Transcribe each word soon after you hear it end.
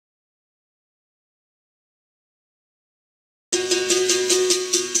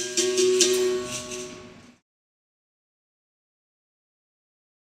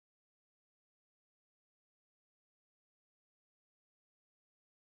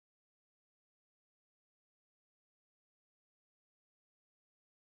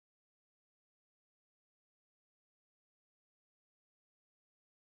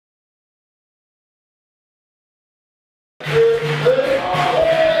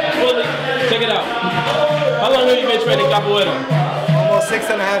training capoeira? Almost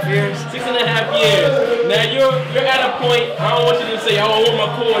 6.5 years. 6.5 years. Now you're at a point, I don't want you to say, oh, I want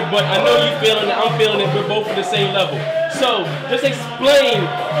my cord, but I know you feeling it, I'm feeling it, we're both at the same level. So just explain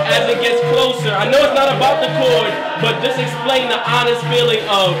as it gets closer. I know it's not about the cord, but just explain the honest feeling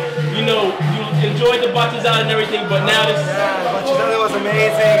of, you know, you enjoyed the Batizado and everything, but now this... Yeah, Batizado was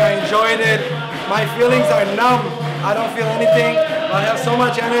amazing. I enjoyed it. My feelings are numb. I don't feel anything. I have so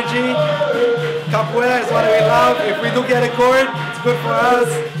much energy. Capoeira is what we love. If we do get a cord, it's good for us,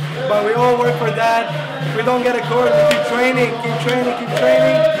 but we all work for that. If we don't get a cord, we keep training,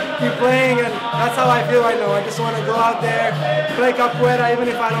 keep playing, and that's how I feel right now. I just want to go out there, play capoeira even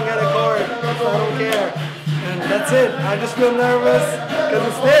if I don't get a cord. I don't care. And that's it. I just feel nervous because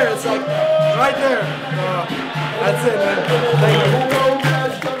it's there. It's like right there. That's it, man.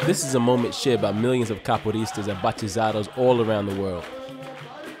 Thank you. This is a moment shared by millions of capoeiristas and batizados all around the world.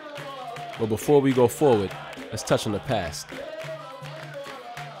 But before we go forward, let's touch on the past.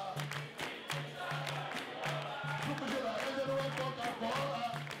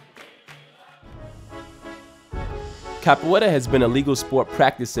 Capoeira has been a legal sport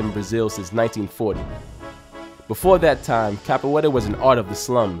practiced in Brazil since 1940. Before that time, capoeira was an art of the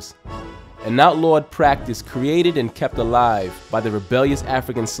slums, an outlawed practice created and kept alive by the rebellious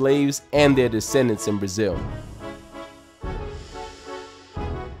African slaves and their descendants in Brazil.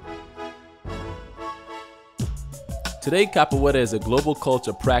 Today, capoeira is a global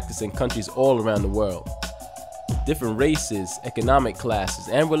culture practiced in countries all around the world. Different races, economic classes,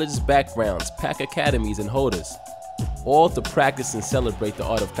 and religious backgrounds pack academies and holders, all to practice and celebrate the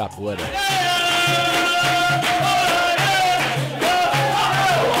art of capoeira.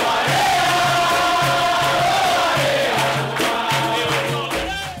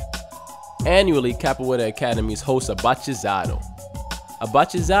 Annually, capoeira academies host a Batizado. A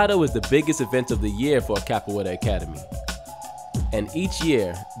Batizado is the biggest event of the year for a capoeira academy. And each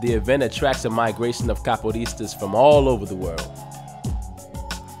year, the event attracts a migration of capoeiristas from all over the world.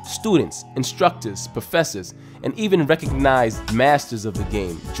 Students, instructors, professors, and even recognized masters of the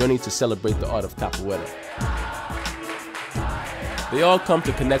game journey to celebrate the art of capoeira. They all come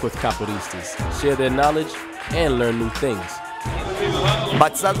to connect with capoeiristas, share their knowledge, and learn new things.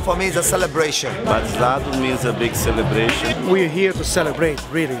 Batizado for me is a celebration. Batizado means a big celebration. We're here to celebrate,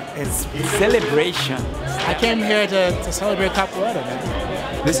 really. It's celebration. I came here to celebrate capoeira,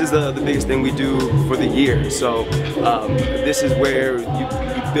 man. This is the biggest thing we do for the year. So this is where you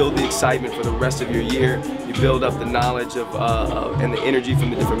build the excitement for the rest of your year. You build up the knowledge of and the energy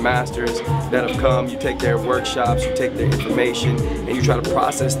from the different masters that have come. You take their workshops, you take their information, and you try to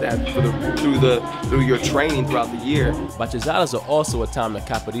process that through your training throughout the year. Batizados are also a time that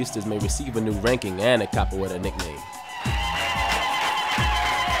capoeiristas may receive a new ranking and a capoeira nickname.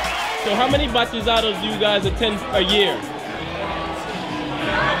 So how many Batizados do you guys attend a year?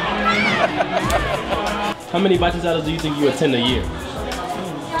 How many Batizados do you think you attend a year?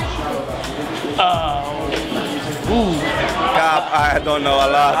 Cap, I don't know, a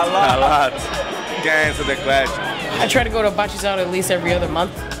lot. Can't answer the question. I try to go to Batizado at least every other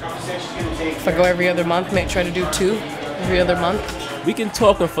month. If I go every other month, I try to do 2 every other month. We can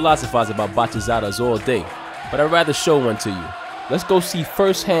talk and philosophize about Batizados all day, but I'd rather show one to you. Let's go see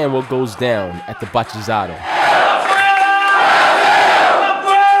firsthand what goes down at the Batizado.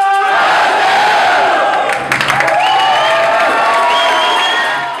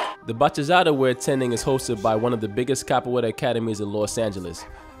 The Batizado we're attending is hosted by one of the biggest capoeira academies in Los Angeles,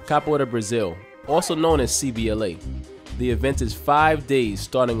 Capoeira Brazil, also known as CBLA. The event is 5 days,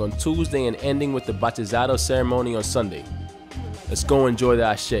 starting on Tuesday and ending with the Batizado ceremony on Sunday. Let's go enjoy the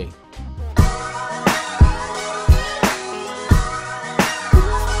Ashe.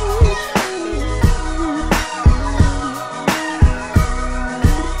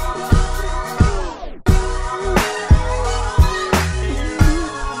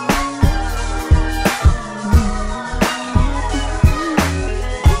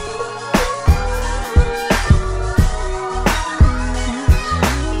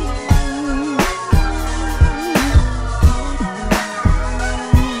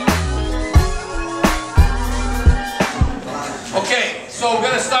 So we're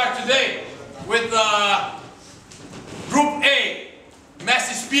going to start today with Group A,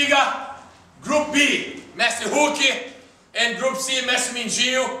 Mestre Espiga, Group B, Mestre Hook, and Group C, Mestre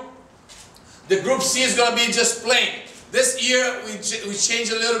Mindinho. The Group C is going to be just plain. This year we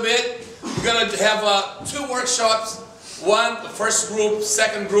changed a little bit. We're going to have 2 workshops, one, the first group,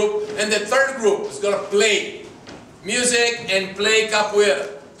 second group, and the third group is going to play music and play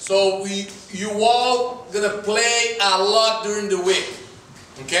capoeira. So you all going to play a lot during the week.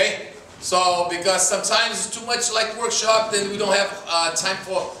 Okay? So because sometimes it's too much like workshop, then we don't have time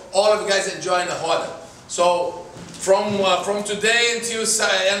for all of you guys enjoying the roda. So from today until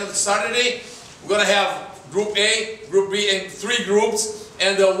end of Saturday, we're gonna have Group A, Group B, and 3 groups,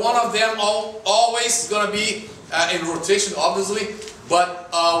 and one of them always gonna be in rotation, obviously, but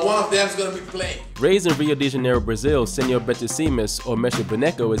one of them is gonna be playing. Raised in Rio de Janeiro, Brazil, Senor Batizado, or Mestre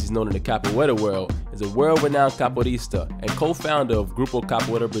Boneco as he's known in the Capoeira world, is a world-renowned capoeirista and co-founder of Grupo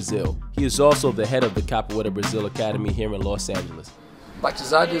Capoeira Brazil. He is also the head of the Capoeira Brazil Academy here in Los Angeles.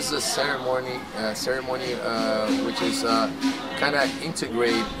 Batizado is a ceremony which is kind of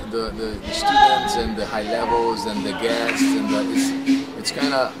integrate the students and the high levels and the guests, and it's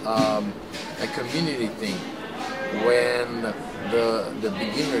kind of a community thing. When the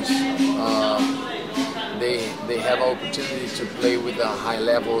beginners they have an opportunity to play with the high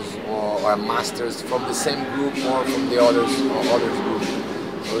levels or masters from the same group or from the others group.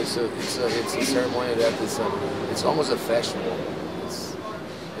 So it's a ceremony that it's almost a festival.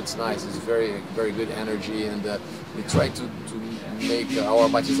 It's nice. It's very good energy, and we try to make our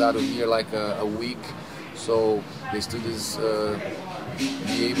Batizado here like a week, so the students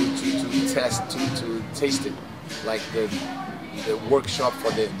be able to taste it, like the workshop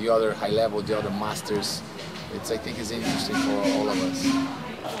for the other high level, the other masters. I think it's interesting for all of us.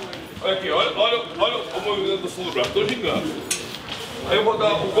 Olha aqui, olha o movimento do fundo do braço, tô gingando. Aí eu vou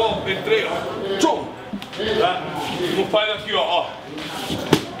dar o golpe, entrei, ó, tchum, tá? Não faz aqui, ó.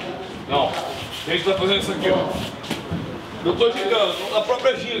 Não, a gente tá fazendo isso aqui, ó. Eu tô gingando, na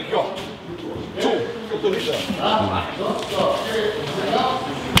própria ginga aqui, ó. Tchum, eu tô gingando.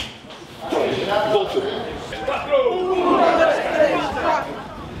 Voltou. 4, 1, 2, 3, 4.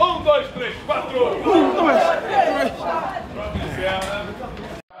 1, 2, 3, 4. 1, 2, 3.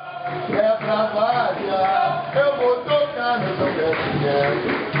 É pra variar, eu vou tocar no São Gabriel.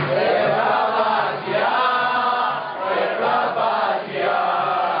 É pra variar, é pra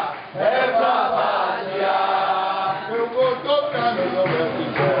variar, é pra variar, eu vou tocar no São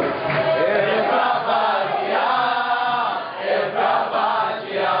Gabriel. É pra variar, é pra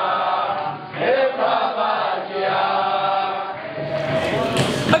variar, é pra variar.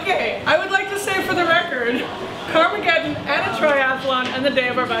 Okay, I would like to say for the record, Carmageddon and a triathlon and the day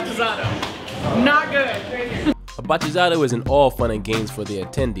of our Batizado. Not good. A Batizado isn't all fun and games for the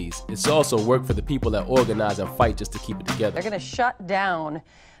attendees. It's also work for the people that organize and fight just to keep it together. They're going to shut down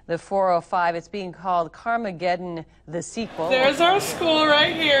the 405. It's being called Carmageddon the sequel. There's our school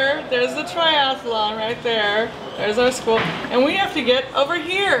right here. There's the triathlon right there. There's our school. And we have to get over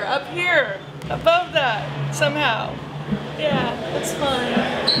here, up here, above that, somehow. Yeah, that's fun.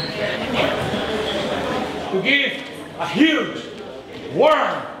 To give a huge,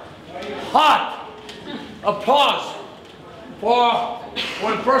 warm, hot applause for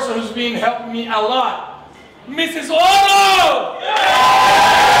one person who's been helping me a lot, Mrs. Oro!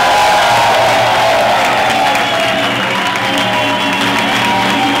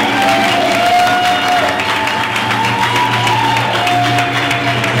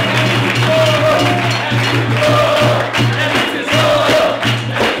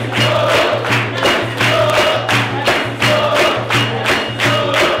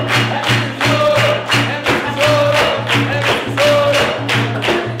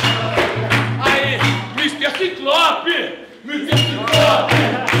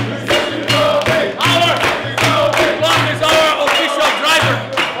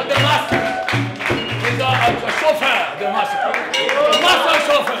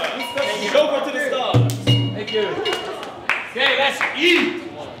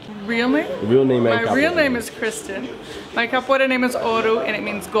 Real name? Real name and My real name is Kristen. My capoeira name is Oru, and it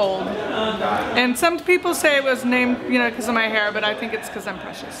means gold. And some people say it was named, because of my hair, but I think it's because I'm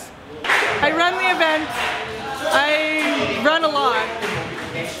precious. I run the event. I run a lot.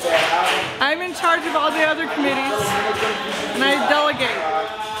 I'm in charge of all the other committees, and I delegate.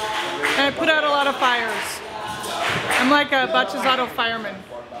 And I put out a lot of fires. I'm like a Batizado fireman.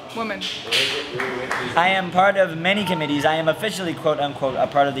 Woman. I am part of many committees. I am officially, quote unquote, a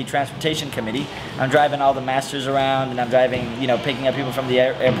part of the transportation committee. I'm driving all the masters around, and I'm driving, picking up people from the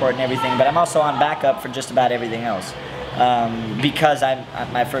airport and everything, but I'm also on backup for just about everything else. Because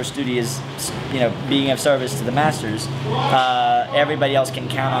my first duty is, being of service to the masters. Everybody else can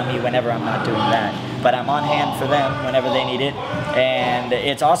count on me whenever I'm not doing that. But I'm on hand for them whenever they need it, and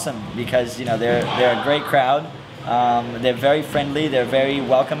it's awesome because, they're a great crowd. They're very friendly, they're very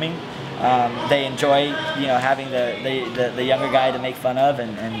welcoming. They enjoy, you know, having the younger guy to make fun of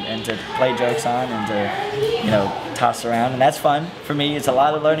and to play jokes on and to, you know, toss around, and that's fun for me. It's a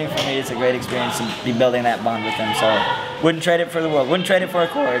lot of learning for me. It's a great experience to be building that bond with them. So wouldn't trade it for the world. Wouldn't trade it for a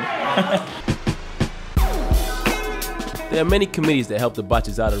cord. There are many committees that help the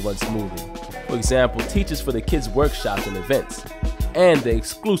Batizado run smoothly. For example, teachers for the kids' workshops and events, and the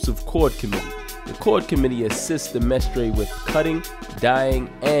exclusive cord committee. The cord committee assists the Mestre with cutting, dyeing,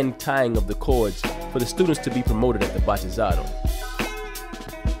 and tying of the cords for the students to be promoted at the Batizado.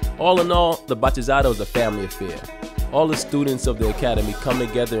 All in all, the Batizado is a family affair. All the students of the academy come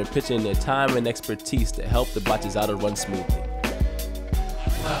together and pitch in their time and expertise to help the Batizado run smoothly.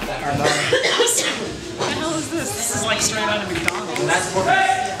 What the hell is this? This is like straight out of McDonald's. That's perfect.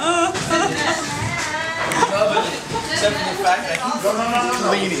 Except for the fact that he's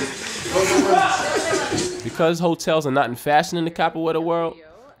leaning. Because hotels are not in fashion in the Capoeira world,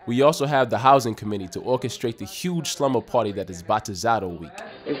 we also have the housing committee to orchestrate the huge slumber party that is Batizado week.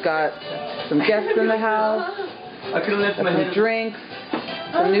 We've got some guests in the house, some drinks,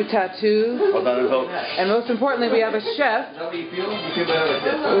 some new tattoos, and most importantly we have a chef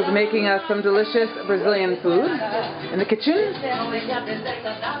who's making us some delicious Brazilian food in the kitchen.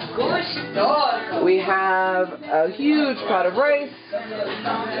 We have a huge pot of rice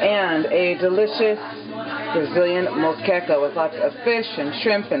and a delicious Brazilian moqueca with lots of fish and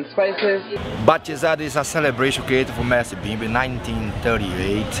shrimp and spices. Batizado is a celebration created for Mestre Bimbo in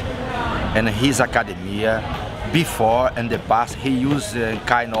 1938 and his academia. Before, in the past, he used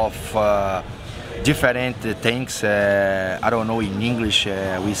kind of different things. I don't know in English,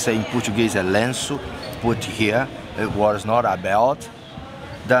 we say in Portuguese a lenço, put here. It was not a belt.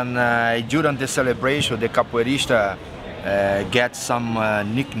 Then during the celebration, the capoeirista gets some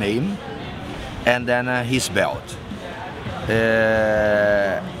nickname and then his belt.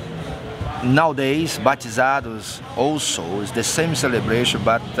 Nowadays, Batizados also is the same celebration,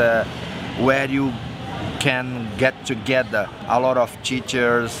 but where you can get together a lot of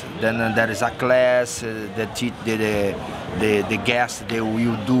teachers, then there is a class, the guests they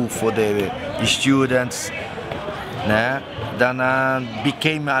will do for the students. Then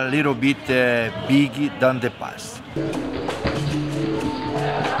became a little bit big than the past.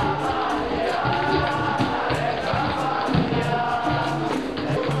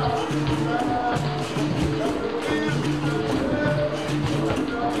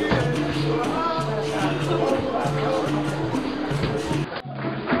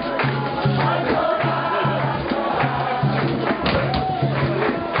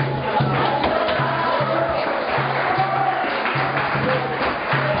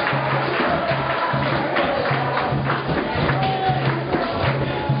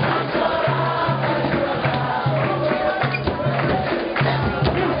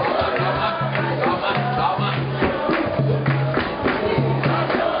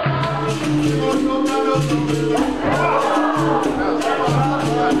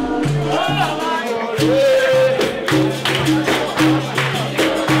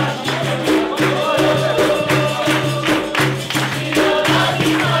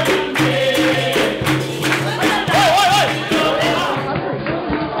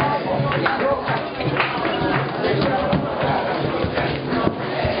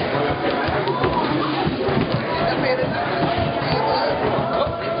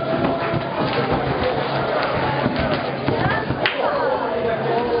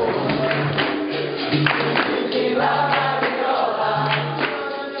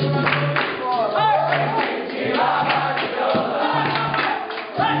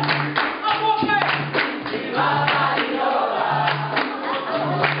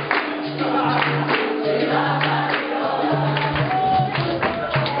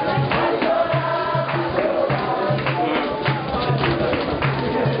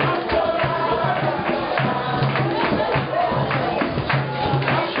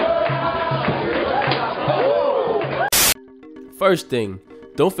 First thing,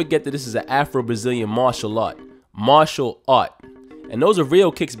 don't forget that this is an Afro-Brazilian martial art. Martial art. And those are real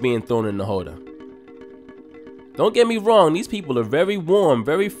kicks being thrown in the holder. Don't get me wrong, these people are very warm,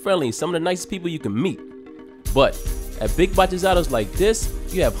 very friendly, some of the nicest people you can meet. But at big Batizados like this,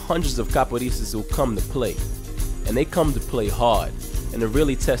 you have hundreds of capoeiristas who come to play. And they come to play hard and to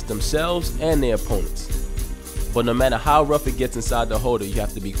really test themselves and their opponents. But no matter how rough it gets inside the holder, you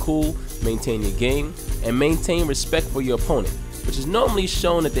have to be cool, maintain your game, and maintain respect for your opponent, which is normally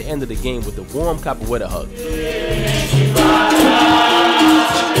shown at the end of the game with a warm capoeira hug.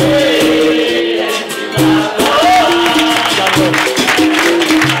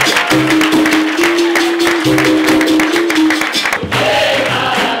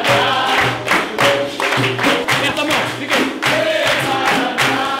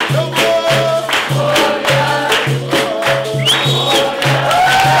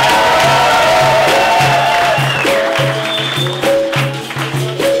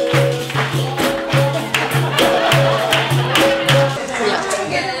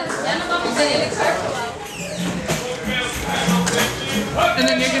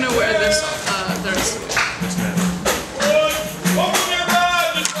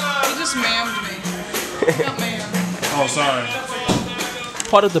 Oh, sorry.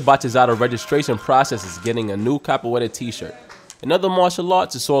 Part of the Batizado registration process is getting a new Capoeira t-shirt. In other martial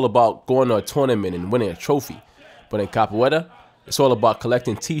arts, it's all about going to a tournament and winning a trophy. But in Capoeira, it's all about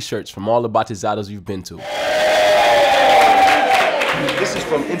collecting t-shirts from all the Batizados you've been to. This is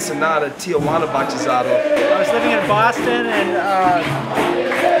from Ensenada, Tijuana Batizado. I was living in Boston, and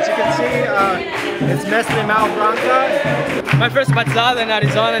as you can see, it's Mestre Branca. My first Batizado in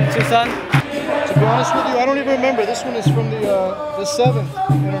Arizona and Tucson. To be honest with you, I don't even remember. This one is from the 7th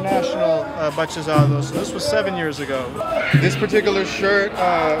International Batizado, so this was 7 years ago. This particular shirt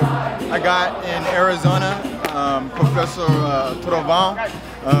I got in Arizona, Professor Trovão.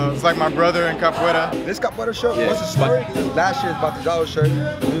 It's like my brother in Capoeira. This Capoeira shirt, what's the story? Last year's Batizado shirt,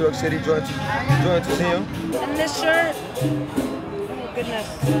 New York City, joined to see him. And this shirt, oh goodness,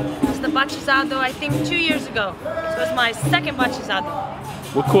 it's the Batizado, I think 2 years ago. So it was my second Batizado.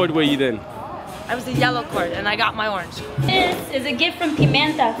 What chord were you then? I was the yellow cord and I got my orange. This is a gift from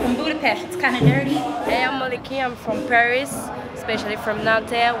Pimenta from Budapest. It's kind of dirty. Hey, I'm Maliki, I'm from Paris, especially from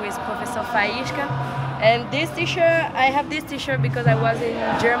Nanterre with Professor Faísca. And this t-shirt, I have this t-shirt because I was in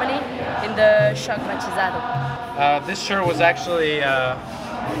Germany in the Shock Batizado. This shirt was actually a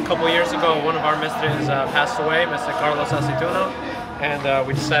couple years ago. One of our mestres passed away, Mr. Carlos Aceituno, and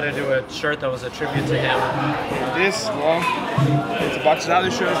we decided to do a shirt that was a tribute to him. This, well, it's a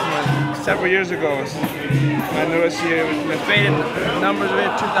Batizado shirt from several years ago. My newest year with the faded numbers of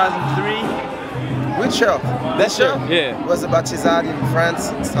it, 2003. Which show? That show? Yeah. Was a Batizado in France,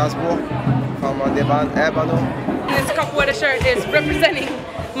 in Strasbourg, from Devan Ebano. This Capoeira shirt is representing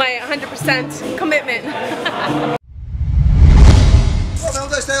my 100% commitment.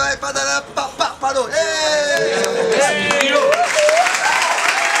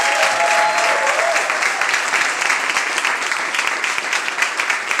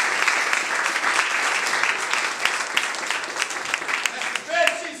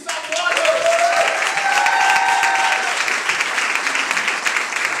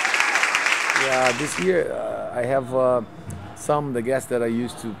 This year I have some of the guests that I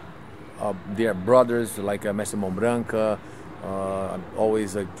used to, their brothers like Mestre Branca. I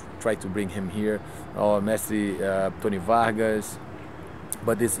always try to bring him here, Mestre Tony Vargas.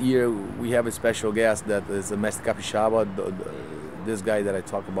 But this year we have a special guest that is Mestre Capixaba, this guy that I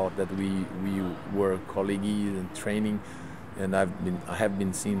talk about that we were colleagues in training, and I have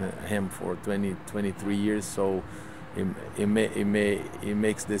been seeing him for 23 years, so it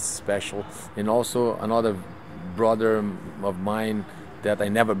makes this special. And also another brother of mine that I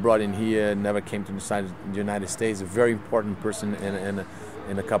never brought in here, never came to the United States, a very important person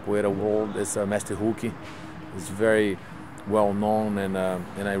in the Capoeira world, is Mestre Hulk. He's very well known, and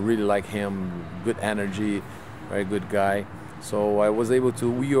I really like him. Good energy, very good guy. So I was able to,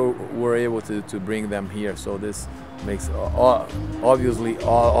 we were able to bring them here. So this makes obviously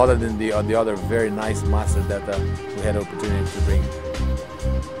other than the other very nice master that we had the opportunity to bring.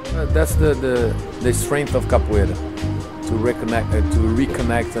 That's the strength of Capoeira, to reconnect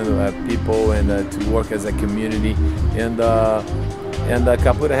people and to work as a community, and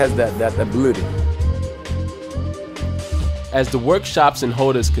Capoeira has that ability. As the workshops and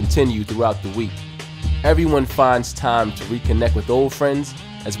holders continue throughout the week, everyone finds time to reconnect with old friends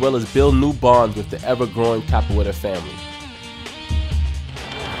as well as build new bonds with the ever-growing Capoeira family.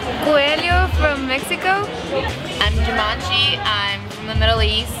 Coelho from Mexico. I'm Jumanji. I'm from the Middle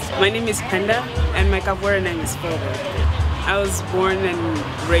East. My name is Penda, and my Capoeira name is Fogo. I was born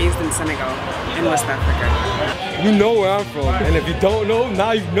and raised in Senegal, in West Africa. You know where I'm from, and if you don't know,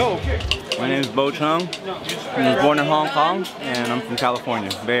 now you know. My name is Bo Chung. I was born in Hong Kong, and I'm from California,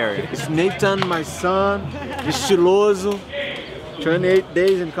 Bay Area. It's Nathan, my son, estiloso, 28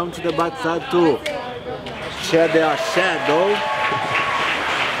 days and come to the Batizado to share their shadow.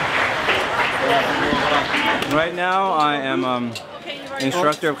 Right now, I am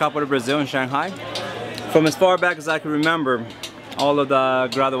instructor of Capoeira Brazil in Shanghai. From as far back as I can remember, all of the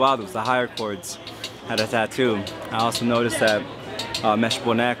graduados, the higher chords, had a tattoo. I also noticed that Mestre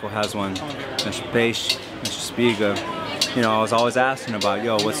Boneco has one, Mestre Peixe, Mestre Spiga. You know, I was always asking about,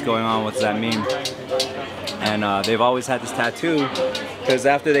 yo, what's going on, what does that mean? And they've always had this tattoo, because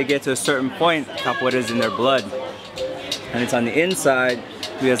after they get to a certain point, Capoeira is in their blood. And it's on the inside,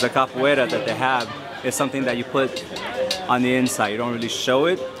 because the Capoeira that they have is something that you put on the inside. You don't really show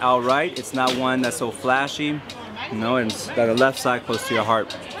it outright. It's not one that's so flashy, you know, and it's got the left side close to your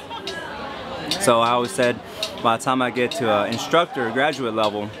heart. So I always said, by the time I get to instructor, graduate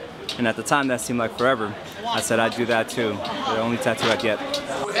level, and at the time that seemed like forever, I said I'd do that too. The only tattoo I get.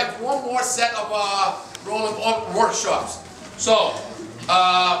 We have one more set of roll-up workshops. So,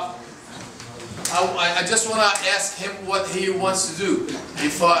 I just want to ask him what he wants to do.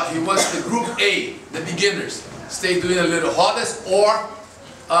 If he wants the group A, the beginners, stay doing a little rodas, or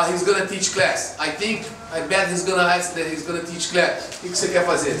he's going to teach class. I bet he's going to ask that he's going to teach class. O que você quer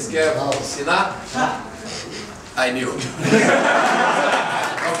fazer? Você quer ensinar? I knew.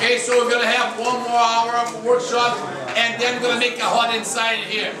 Okay, so we're going to have 1 more hour of workshop, and then we're going to make a roda inside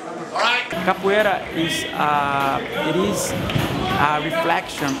here. All right? Capoeira is a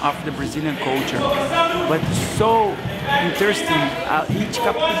reflection of the Brazilian culture, but so interesting. Each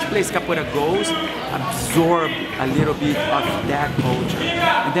place Capoeira goes absorb a little bit of that culture.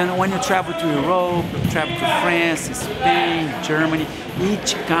 And then when you travel to Europe, travel to France, Spain, Germany,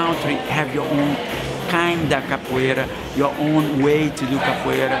 each country have your own kind of capoeira, your own way to do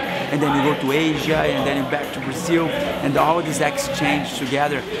capoeira, and then you go to Asia, and then back to Brazil, and all this exchange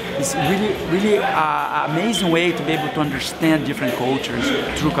together. It's really an amazing way to be able to understand different cultures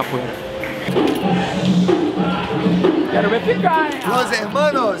through capoeira. Quero ver picar, hein? Los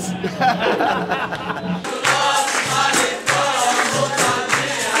hermanos!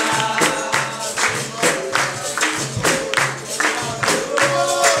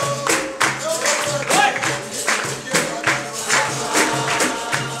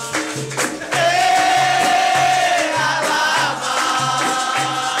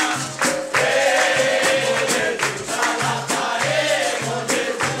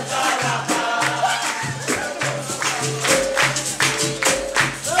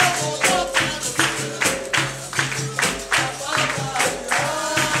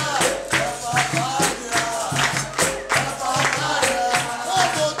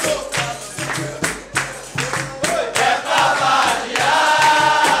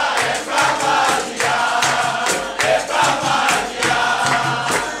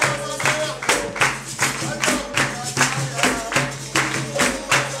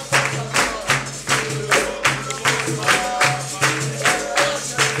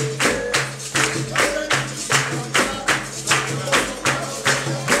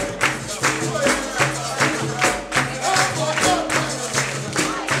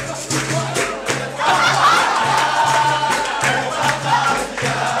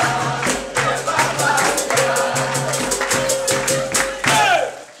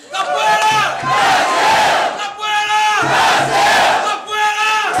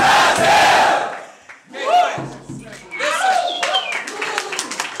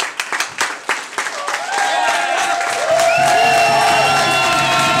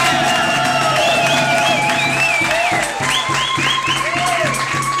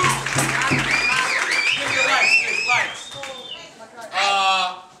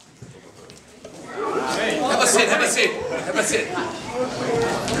 Have a seat.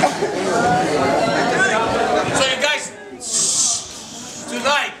 So you guys,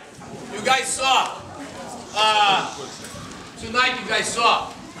 tonight you guys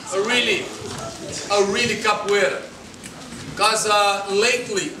saw a really capoeira. Because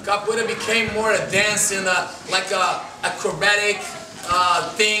lately capoeira became more a dance and like a acrobatic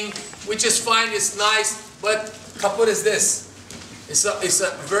thing, which is fine, it's nice, but capoeira is this. It's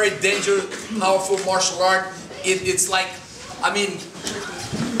a very dangerous, powerful martial art. It's like, I mean,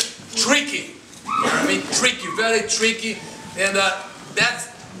 tricky. Tricky, very tricky, and that's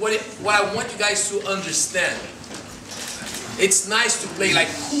what I want you guys to understand. It's nice to play like,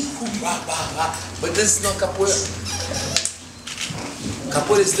 but this is not capoeira.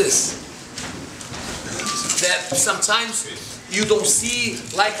 Capoeira is this. That sometimes you don't see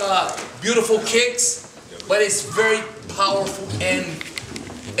like beautiful kicks, but it's very powerful and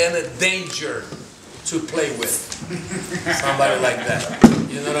a danger to play with. Somebody like that.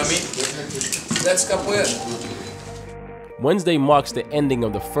 You know what I mean? That's capoeira. Wednesday marks the ending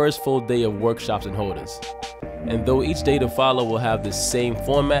of the first full day of workshops and holders. And though each day to follow will have the same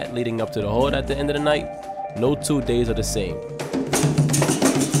format leading up to the hold at the end of the night, no 2 days are the same.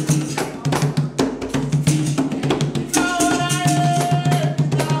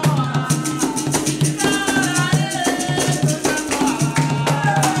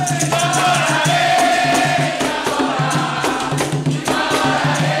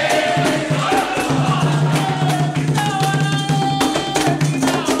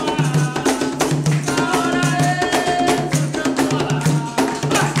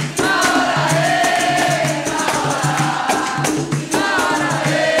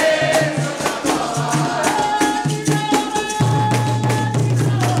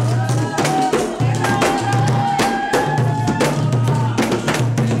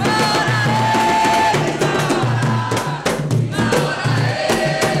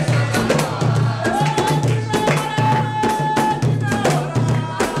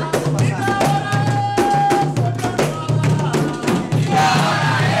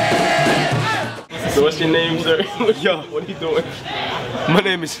 your name, sir? Yo, what are you doing? My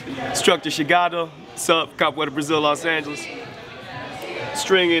name is Instructor Chegado. Sup, Capoeira Brazil, Los Angeles.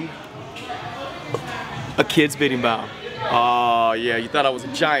 Stringing a kid's bidding bow. Oh yeah, you thought I was a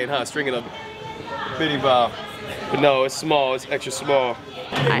giant, huh? Stringing a bidding bow. But no, it's small, it's extra small.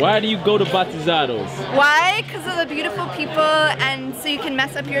 Why do you go to Batizados? Why? Because of the beautiful people, and so you can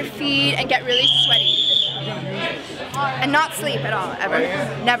mess up your feet and get really sweaty. And not sleep at all, ever.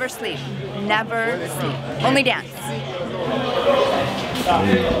 Never sleep. Never sleep. Only dance.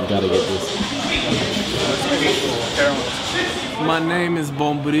 Gotta get this. My name is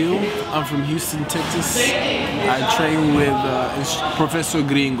Bombril. I'm from Houston, Texas. I train with Professor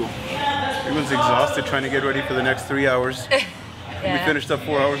Gringo. Everyone's exhausted trying to get ready for the next 3 hours. Yeah. We finished up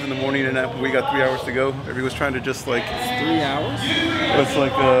 4 hours in the morning and we got 3 hours to go. Everyone's trying to just like... 3 hours? It's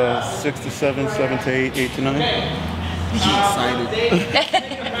like 6 to 7, 7 to 8, 8 to 9. I'm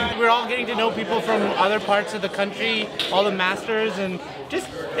excited. We're all getting to know people from other parts of the country, all the masters, and just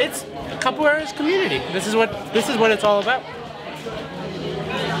it's Capoeira's community. This is what it's all about.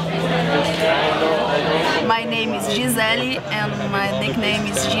 My name is Gisele and my nickname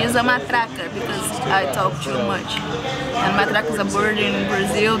is Giza Matraca because I talk too much. And matraca is a bird in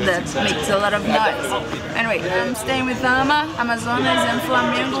Brazil that makes a lot of noise. Anyway, I'm staying with Ama, Amazonas and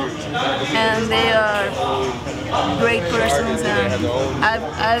Flamengo, and they are great persons, and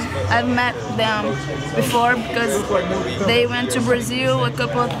I've met them before because they went to Brazil a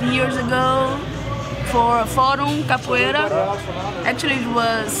couple of years ago for a forum, Capoeira. Actually it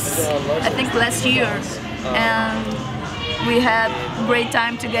was, I think, last year, and we had a great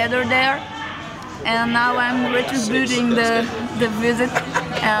time together there, and now I'm retributing the visit,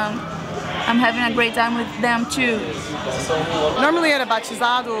 and I'm having a great time with them too. Normally at a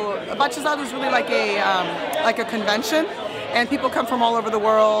Batizado is really like a convention, and people come from all over the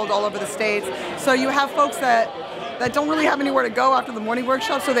world, all over the states, so you have folks that don't really have anywhere to go after the morning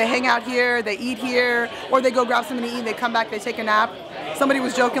workshop, so they hang out here, they eat here, or they go grab something to eat, they come back, they take a nap. Somebody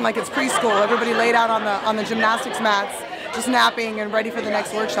was joking like it's preschool, everybody laid out on the gymnastics mats, just napping and ready for the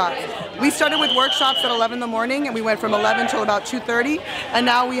next workshop. We started with workshops at 11 in the morning, and we went from 11 till about 2:30, and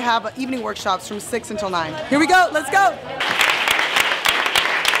now we have evening workshops from 6 until 9. Here we go, let's go!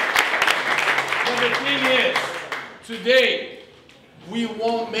 The thing is, today, we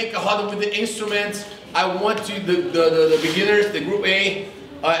won't make a huddle with the instruments. I want the beginners, the group A,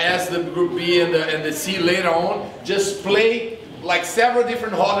 as the group B and the C later on, just play like several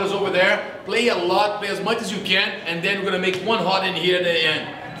different huddles over there. Play a lot, play as much as you can, and then we're gonna make one huddle in here at the end,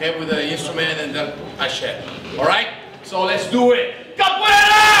 okay, with the instrument and the ashe. All right? So let's do it.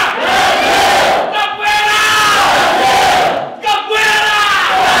 Capoeira! Capoeira! Capoeira!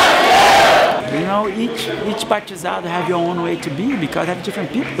 You know, each Batizado have your own way to be because I have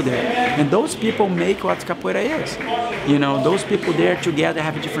different people there. And those people make what Capoeira is. You know, those people there together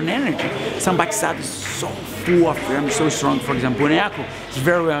have a different energy. Some Batizado is so full of them, so strong. For example, Boneco is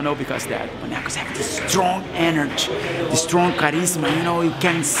very well known because that. Bonecos have this strong energy, this strong charisma, you know, you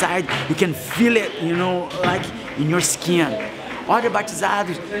can inside, you can feel it, you know, like in your skin. Other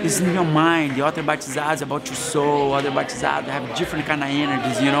Batizados is in your mind, the other Batizados about your soul, other Batizados have different kind of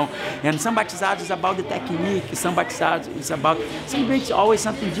energies, you know. And some Batizados is about the technique, some Batizados is about, it's always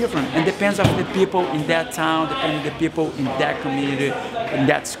something different. And depends on the people in that town, depends on the people in that community, in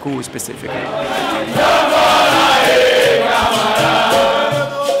that school specifically.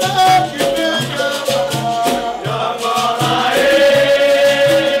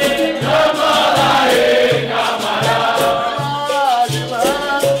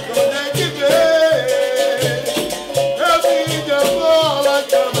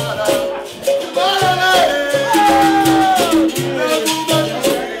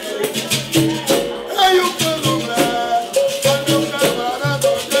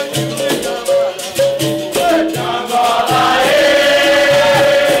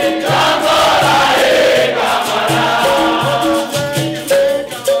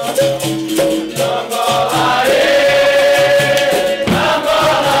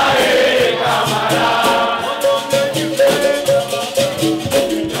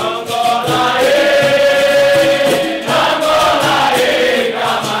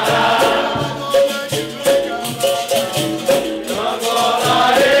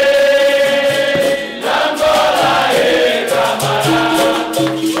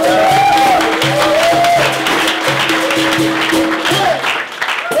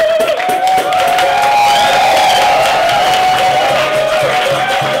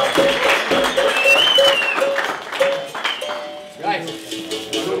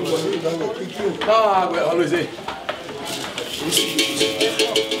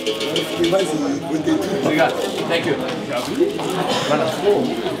 Obrigado. Thank you.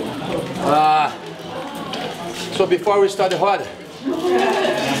 So before we start the roda,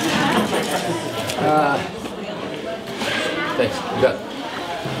 thanks. Obrigado.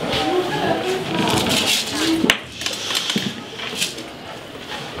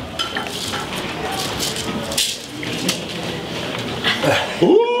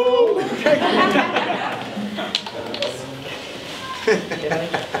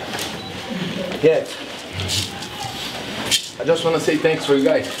 Yeah. I just want to say thanks for you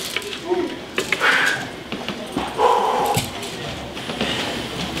guys.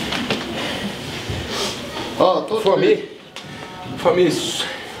 For me,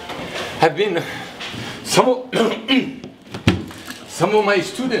 have been some of my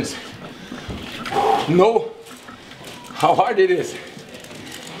students know how hard it is,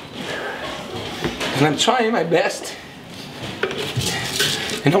 and I'm trying my best.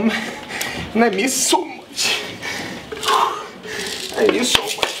 And I miss so much. I miss so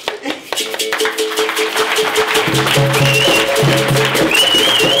much.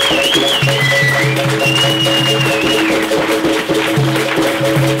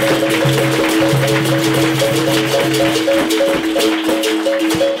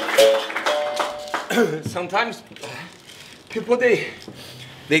 Sometimes people they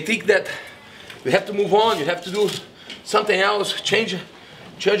think that we have to move on, you have to do something else, change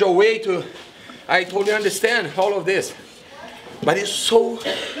our way to. I totally understand all of this, but it's so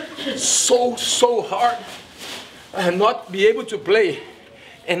hard not be able to play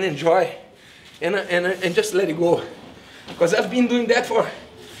and enjoy and just let it go, because I've been doing that for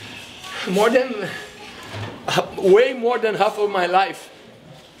way more than half of my life,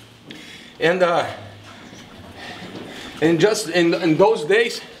 and just in those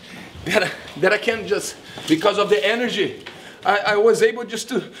days that I can't just, because of the energy, I was able just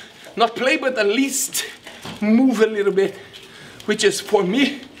to not play, but at least move a little bit, which is for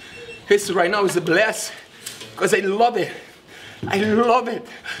me, right now is a bless, because I love it. I love it.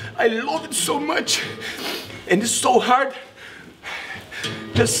 I love it so much. And it's so hard.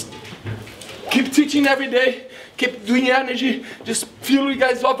 Just keep teaching every day, keep doing energy, just fill you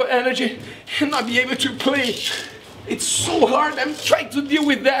guys up with energy and not be able to play. It's so hard. I'm trying to deal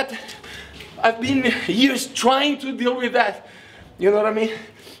with that. I've been years trying to deal with that. You know what I mean?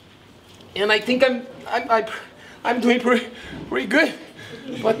 And I think I'm doing pretty good.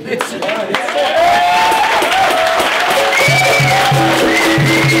 But it's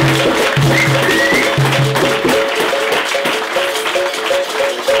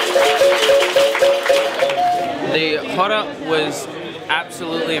the roda was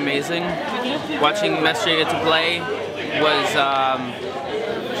absolutely amazing. Watching Mestre get to play was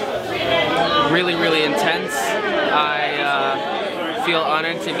really intense. I feel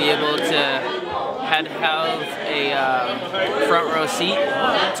honored to be able to have a front row seat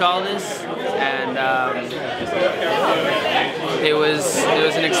to all this, and it was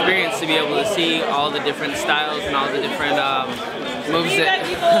an experience to be able to see all the different styles and all the different moves that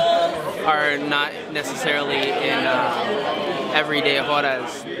are not necessarily in everyday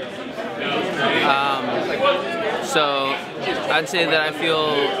rodas. So I'd say that I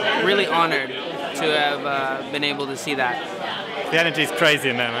feel really honored to have been able to see that. The energy is crazy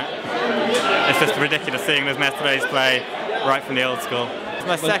in there, mate. It's just ridiculous seeing those Mestres play right from the old school. It's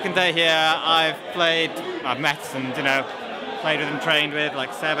my second day here. I've met and played with and trained with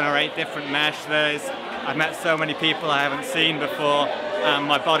like 7 or 8 different Mestres. I've met so many people I haven't seen before.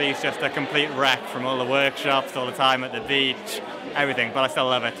 My body's just a complete wreck from all the workshops, all the time at the beach, everything, but I still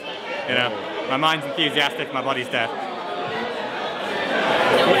love it. My mind's enthusiastic, my body's dead.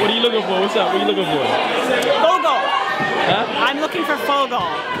 What are you looking for? What's up? What are you looking for? Fogo. Huh? I'm looking for Fogo.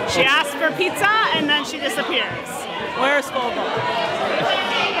 She asks for pizza and then she disappears. Where's Fogo?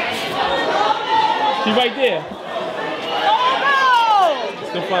 She's right there. Fogo!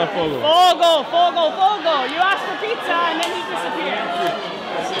 Let's go find Fogo. Fogo. You asked for pizza and then he disappeared.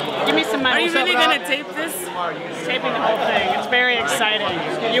 Give me some money. Are you really going to tape this? Taping the whole thing. It's very exciting.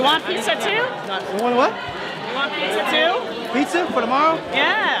 You want pizza too? You want what? You want pizza too? Pizza for tomorrow?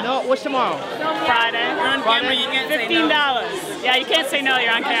 Yeah. No, what's tomorrow? Friday. You're on camera, you can't say no. $15. Yeah, you can't say no,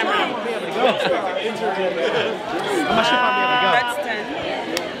 you're on camera. How much should I be able to go? That's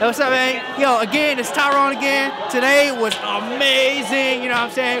 10. Hey, what's up, man? Yo, again, it's Tyrone again. Today was amazing, you know what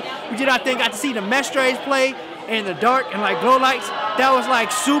I'm saying? We did our thing, got to see the Mestres play in the dark and like glow lights. That was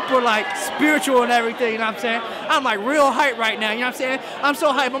like super like spiritual and everything, you know what I'm saying? I'm like real hyped right now, you know what I'm saying? I'm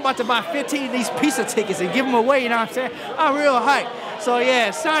so hyped, I'm about to buy 15 of these pizza tickets and give them away, you know what I'm saying? I'm real hyped. So yeah,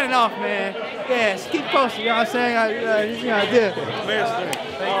 signing off, man. Yes, keep posting. You know what I'm saying? You know, I did. Mestre,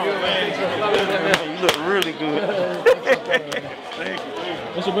 thank you, man. You look really good. Thank you.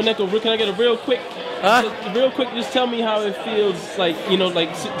 Mr. Boneco, can I get a real quick, just tell me how it feels, like, you know, like,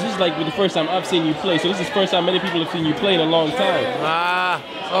 just like with the first time I've seen you play. So this is the first time many people have seen you play in a long time.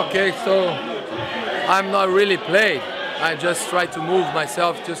 Okay, so I'm not really played. I just try to move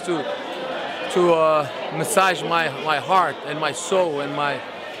myself just to massage my heart and my soul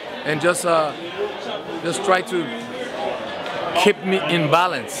and just try to keep me in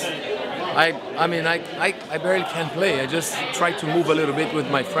balance. I mean, I barely can play. I just try to move a little bit with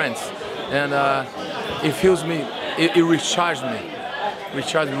my friends, and it fills me. It recharges me.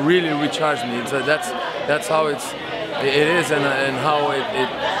 Really recharges me. So that's how it is, and how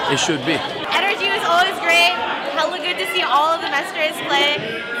it should be. Energy was always great. Hella good to see all of the Mestres play.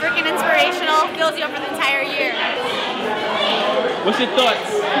 Freaking inspirational. Fills you up for the entire year. What's your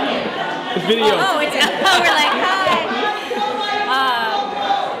thoughts? This video. We're like, hi.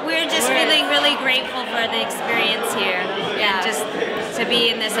 We're just feeling really grateful for the experience here. Yeah. And just to be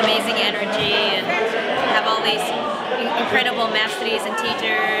in this amazing energy and have all these incredible Mestres and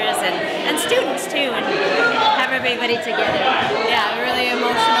teachers and students too, and have everybody together. Yeah, really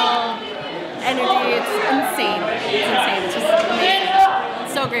emotional energy. It's insane. It's insane. It's just amazing.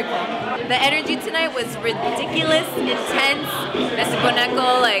 So grateful. The energy tonight was ridiculous, intense. Mr.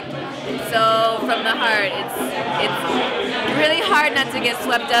 Boneco, like, so from the heart. It's really hard not to get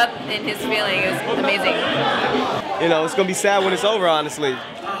swept up in his feeling. It was amazing. You know, it's gonna be sad when it's over, honestly.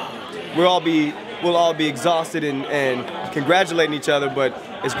 We'll all be exhausted and congratulating each other, but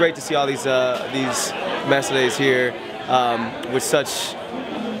it's great to see all these Mestres here with such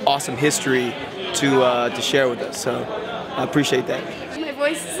awesome history to share with us. So I appreciate that. My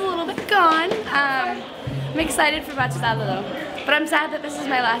voice is a little bit gone. I'm excited for Batizado though. But I'm sad that this is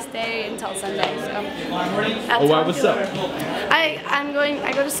my last day until Sunday, so that's What's up?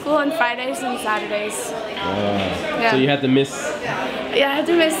 I go to school on Fridays and Saturdays. So you had to miss... Yeah, I had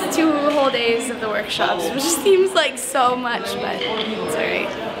to miss 2 whole days of the workshops, which seems like so much, but it's alright.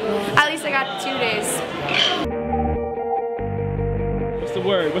 At least I got 2 days. What's the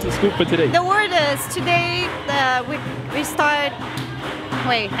word? What's the scoop for today? The word is today we start...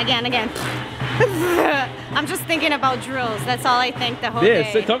 Wait, again. I'm just thinking about drills. That's all I think the whole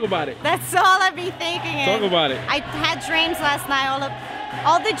day. Yeah, talk about it. That's all I've been thinking. Talk about it. I had dreams last night.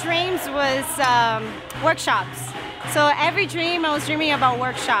 All the dreams was workshops. So every dream I was dreaming about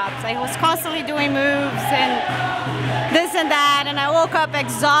workshops. I was constantly doing moves and this and that, and I woke up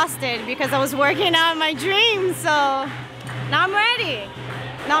exhausted because I was working out my dreams. So now I'm ready.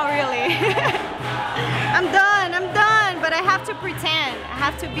 Not really. I'm done, but I have to pretend. I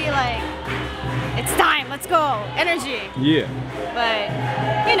have to be like, it's time, let's go, energy. Yeah. But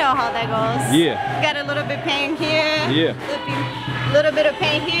you know how that goes. Yeah. Got a little bit of pain here. Yeah. A little bit of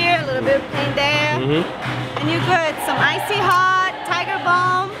pain here, a little bit of pain there. And you're good. Some icy hot, Tiger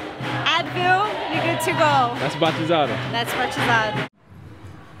Balm, Advil, you're good to go. That's Batizado. That's Batizado.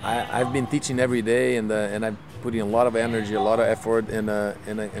 I've been teaching every day, and I'm putting a lot of energy, a lot of effort in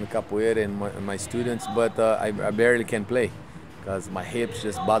capoeira and my students, but I barely can play because my hips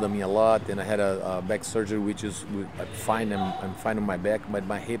just bother me a lot, and I had a back surgery, which is I'm fine on my back, but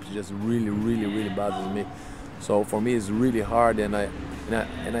my hips just really bothers me. So for me, it's really hard, and I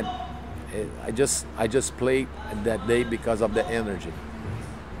just play that day because of the energy.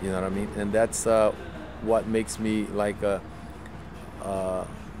 You know what I mean? And that's what makes me like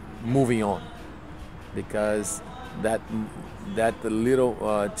moving on, because that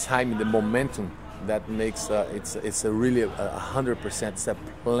little time, the momentum that makes it's a really 100%. It's a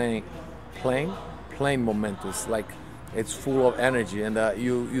plain momentum. It's like it's full of energy, and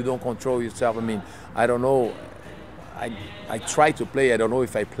you don't control yourself. I mean, I don't know. I try to play. I don't know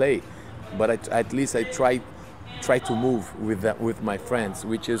if I play, but at least I try to move with my friends,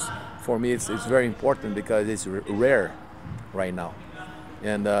 which is for me it's very important because it's rare right now.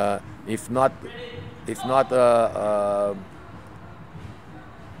 And if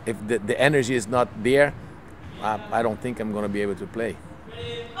the energy is not there, I don't think I'm going to be able to play.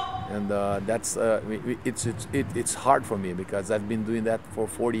 And that's it's hard for me because I've been doing that for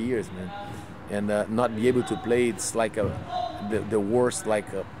 40 years, man. And not be able to play, it's like the worst,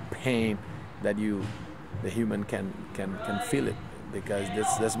 like a pain that the human can feel it, because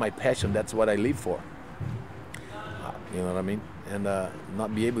that's my passion. That's what I live for. You know what I mean? And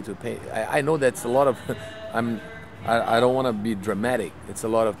not be able to pay. I know that's a lot of. I don't want to be dramatic. It's a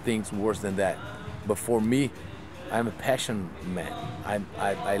lot of things worse than that. But for me, I'm a passion man.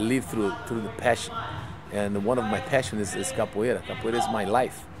 I live through the passion, And one of my passions is capoeira. Capoeira is my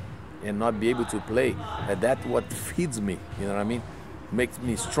life. And not be able to play, that's what feeds me, you know what I mean? Makes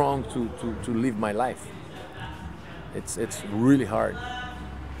me strong to live my life. It's really hard.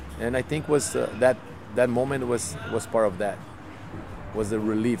 And I think was that moment was part of that. Was a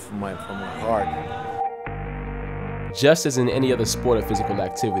relief from my heart. Just as in any other sport or physical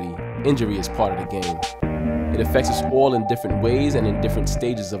activity, injury is part of the game. It affects us all in different ways and in different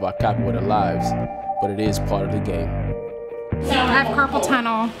stages of our capoeira lives, but it is part of the game. I have carpal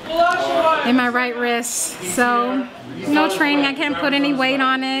tunnel in my right wrist, so no training, I can't put any weight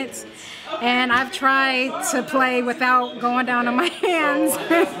on it. And I've tried to play without going down on my hands.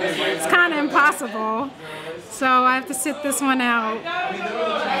 It's kind of impossible. So I have to sit this one out.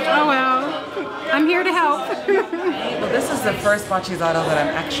 Oh well, I'm here to help. Well, this is the first Batizado that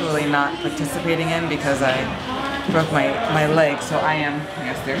I'm actually not participating in because I broke my leg, so I am,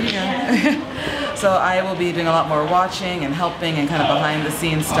 yes, there you go. So I will be doing a lot more watching and helping and kind of behind the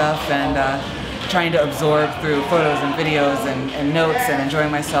scenes stuff and trying to absorb through photos and videos and notes and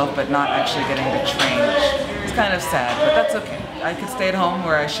enjoying myself, but not actually getting to train. It's kind of sad, but that's okay. I could stay at home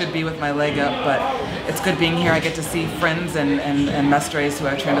where I should be with my leg up, but it's good being here. I get to see friends and mestres who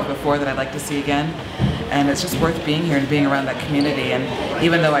I've trained with before that I'd like to see again. And it's just worth being here and being around that community. And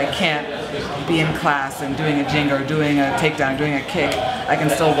even though I can't be in class and doing a jing or doing a takedown, doing a kick, I can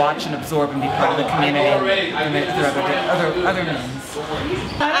still watch and absorb and be part of the community through other means.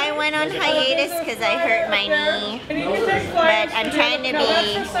 I went on hiatus because I hurt my knee, but I'm trying to be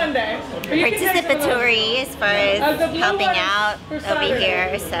participatory as far as helping out over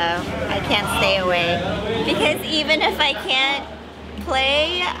here, so I can't stay away. Because even if I can't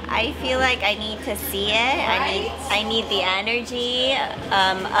play, I feel like I need to see it. I need the energy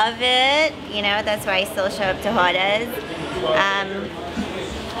of it. You know, that's why I still show up to Juarez.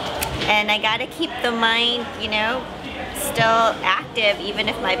 And I gotta keep the mind, you know, still active even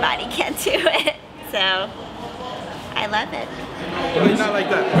if my body can't do it. So I love it. It's not like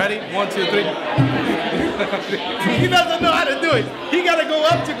that. Ready? 1, 2, 3. He doesn't know how to do it. He gotta go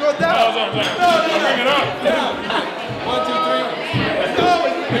up to go down. No, bring it up. 1, 2, 3.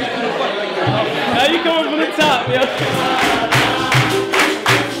 Now you coming from the top, yo.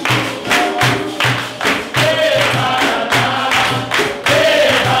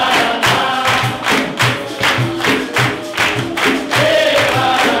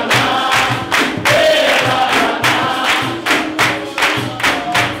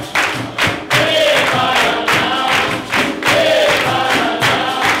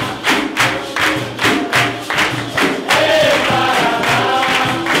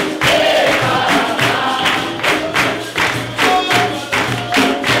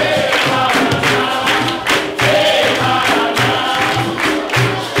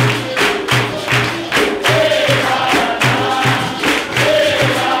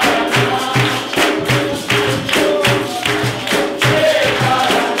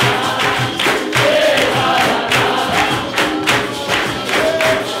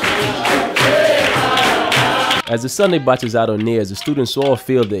 As the Sunday Batizado nears, the students all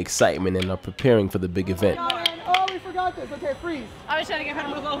feel the excitement and are preparing for the big event. Oh, we forgot this. Okay, freeze. I was trying to get her to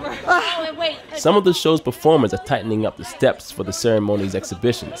move over. Oh, and wait. Some of the show's performers are tightening up the steps for the ceremony's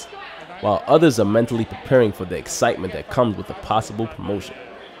exhibitions, while others are mentally preparing for the excitement that comes with a possible promotion.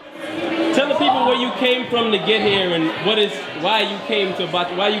 Tell the people where you came from to get here and why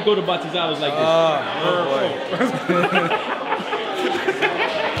you go to Batizados like this.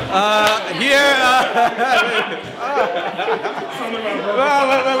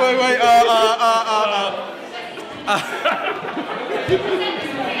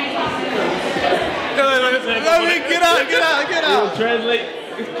 Get out. You translate?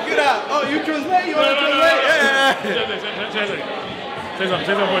 Get out. Oh, you translate? You want to translate? Yeah. Translate. Say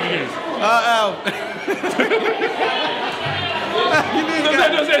something Portuguese.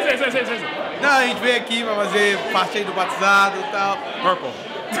 Não, a gente veio aqui para fazer parte aí do batizado e tal. Purple.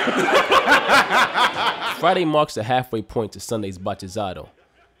 Friday marks the halfway point to Sunday's Batizado,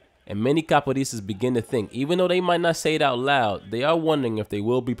 and many capoeiristas begin to think, even though they might not say it out loud, they are wondering if they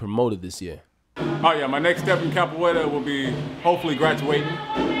will be promoted this year. Oh yeah, my next step in capoeira will be hopefully graduating,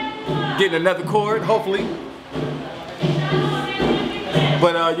 getting another cord, hopefully.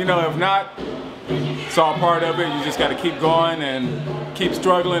 But you know, if not, it's all part of it. You just got to keep going and keep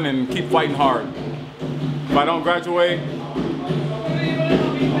struggling and keep fighting hard. If I don't graduate,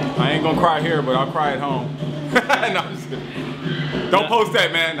 I ain't gonna cry here, but I'll cry at home. No, I'm just kidding. Don't post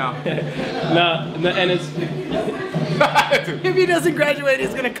that, man. No, and it's. If he doesn't graduate,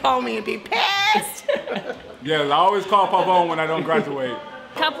 he's gonna call me and be pissed. Yeah, I always call Pavone when I don't graduate.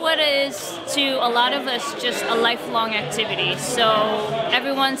 Capoeira is, to a lot of us, just a lifelong activity. So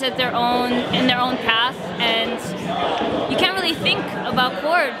everyone's in their own path, and you can't really think about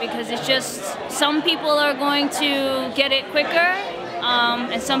chord because it's just some people are going to get it quicker,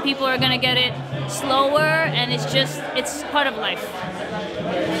 and some people are going to get it slower, and it's part of life.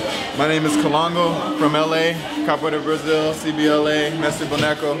 My name is Kalango from LA, Capoeira Brazil, CBLA, Mestre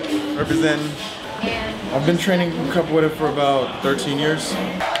Boneco, representing. I've been training Capoeira for about 13 years.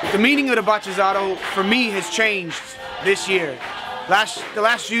 The meaning of the Batizado for me has changed this year. The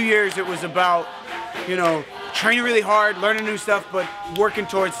last few years it was about, you know, training really hard, learning new stuff, but working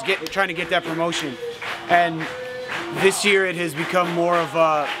towards trying to get that promotion. And this year it has become more of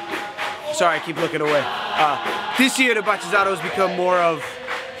a, sorry, I keep looking away. This year the Batizado has become more of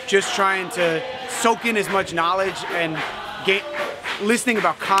just trying to soak in as much knowledge and listening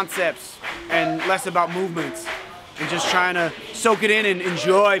about concepts and less about movements, and just trying to soak it in and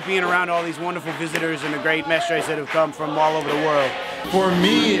enjoy being around all these wonderful visitors and the great mestres that have come from all over the world. For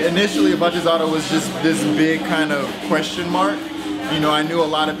me, initially, Batizado was just this big kind of question mark. You know, I knew a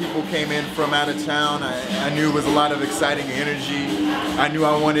lot of people came in from out of town. I knew it was a lot of exciting energy. I knew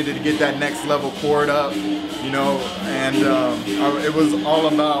I wanted to get that next level chord up, you know, and it was all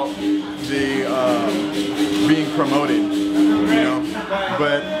about the being promoted, you know.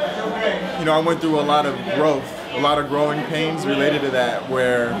 But, you know, I went through a lot of growth, a lot of growing pains related to that,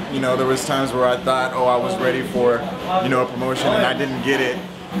 where, you know, there was times where I thought, oh, I was ready for, you know, a promotion, and I didn't get it.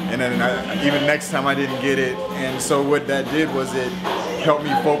 And then even next time I didn't get it. And so what that did was it helped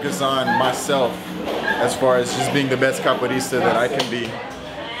me focus on myself as far as just being the best capoeirista that I can be,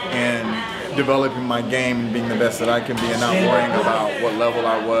 and developing my game and being the best that I can be, and not worrying about what level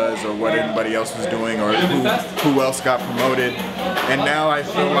I was or what anybody else was doing or who else got promoted. And now I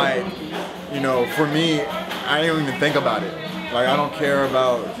feel like, you know, for me, I don't even think about it. Like, I don't care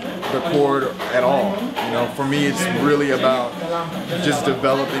about the chord at all. You know, for me, it's really about just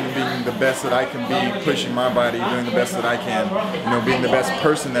developing and being the best that I can be, pushing my body, doing the best that I can, you know, being the best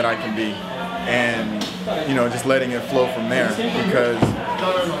person that I can be, and, you know, just letting it flow from there. Because,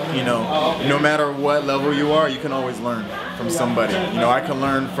 you know, no matter what level you are, you can always learn from somebody. You know, I can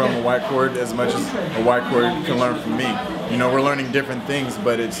learn from a white chord as much as a white chord can learn from me. You know, we're learning different things,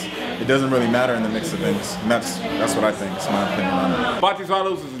 but it doesn't really matter in the mix of things. And that's what I think. It's my opinion on it.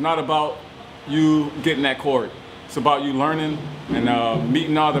 Batizados is not about you getting that chord. It's about you learning and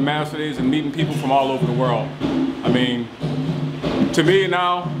meeting all the masters and meeting people from all over the world. I mean, to me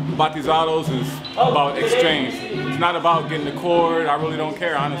now, Batizados is about exchange. It's not about getting the chord. I really don't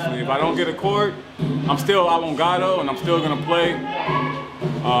care, honestly. If I don't get a chord, I'm still alongado, and I'm still gonna play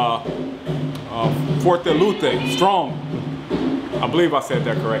forte lute, strong. I believe I said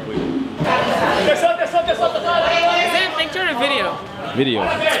that correctly. Is it a picture or video? Video.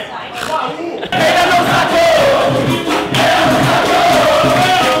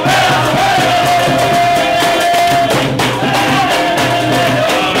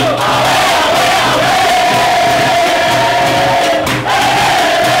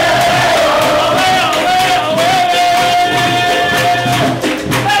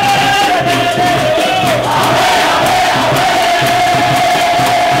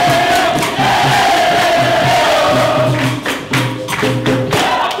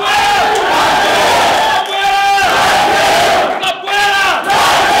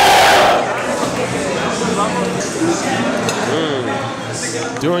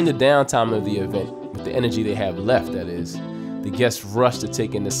 During the downtime of the event, with the energy they have left, that is, the guests rush to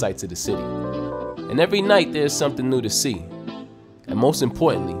take in the sights of the city. And every night there's something new to see, and most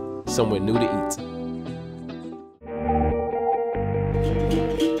importantly, somewhere new to eat.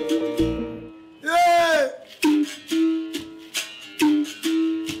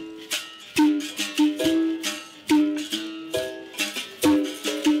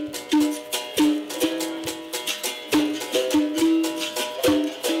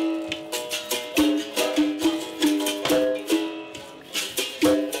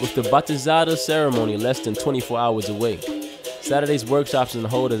 With the Batizado ceremony less than 24 hours away, Saturday's workshops and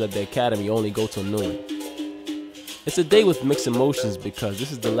holders at the Academy only go till noon. It's a day with mixed emotions because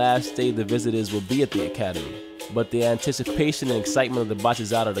this is the last day the visitors will be at the Academy, but the anticipation and excitement of the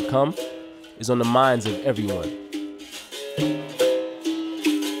Batizado to come is on the minds of everyone.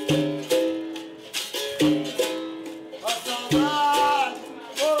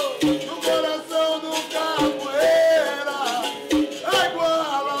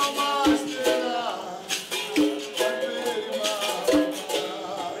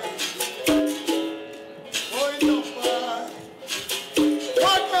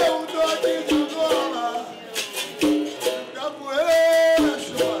 Capoeira.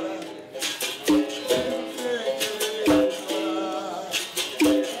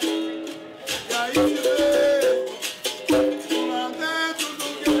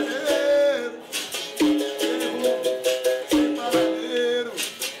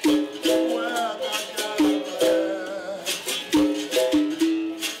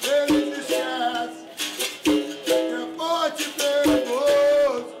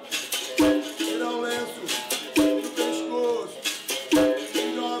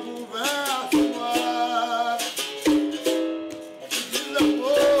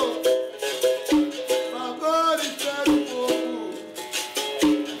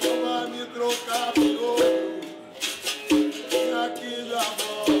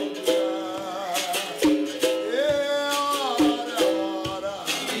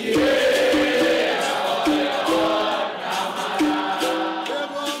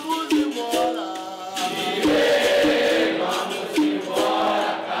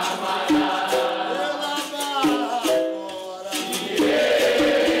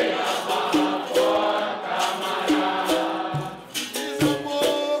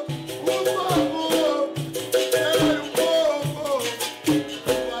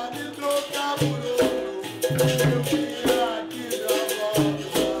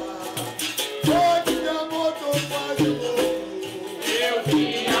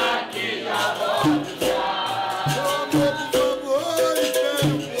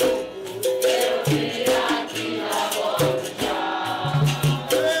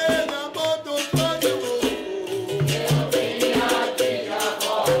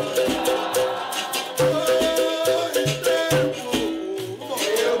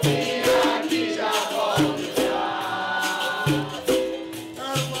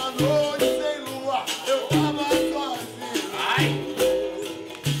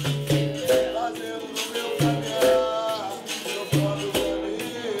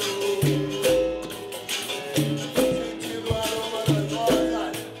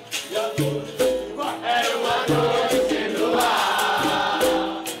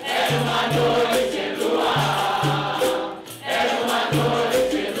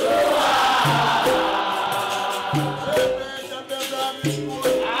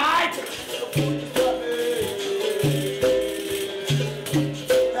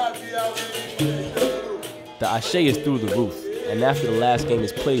 The ashe is through the roof, and after the last game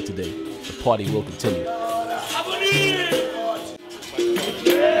is played today, the party will continue.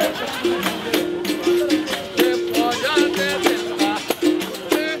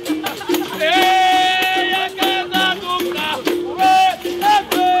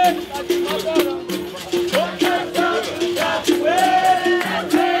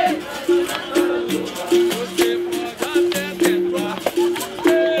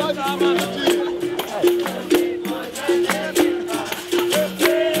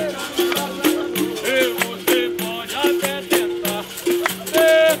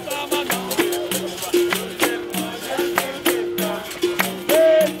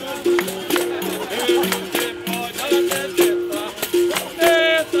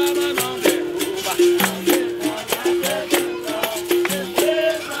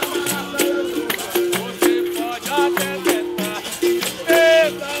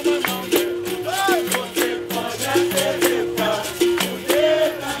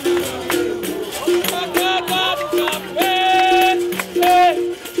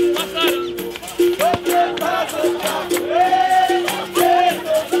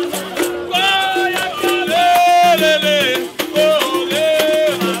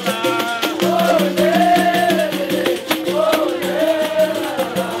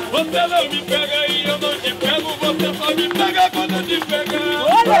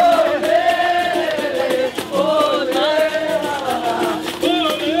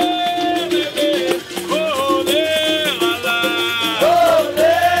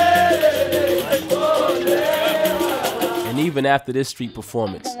 And even after this street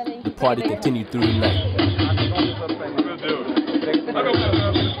performance, the party continued through the night.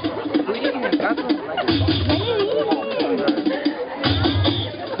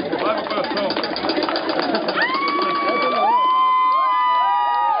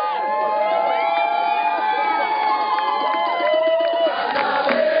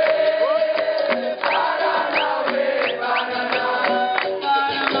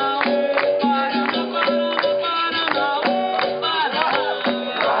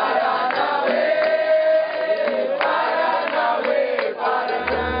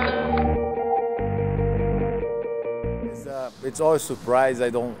 It's always a surprise. I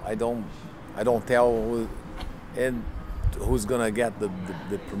don't tell who, and who's gonna get the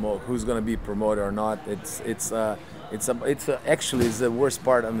promote, who's gonna be promoted or not. Actually it's the worst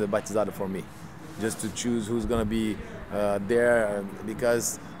part of the Batizado for me, just to choose who's gonna be there,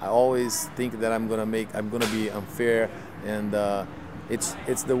 because I always think that I'm gonna be unfair, and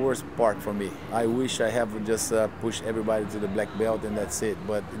it's the worst part for me. I wish I have just pushed everybody to the black belt and that's it,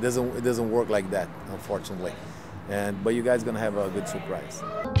 but it doesn't work like that, unfortunately. But you guys are gonna have a good surprise.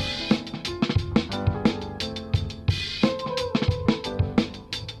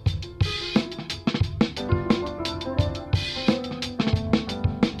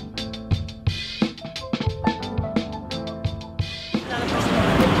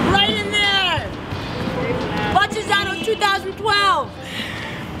 Right in there! Batizado 2012!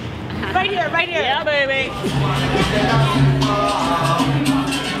 Right here, right here! Yeah, baby!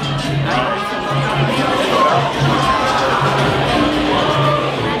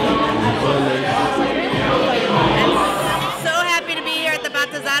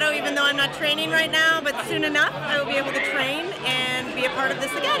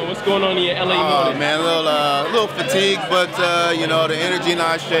 What's going on in your LA morning? Man, a little fatigue, but you know, the energy and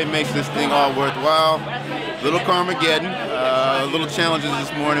eye shape makes this thing all worthwhile. A little Carmageddon, a little challenges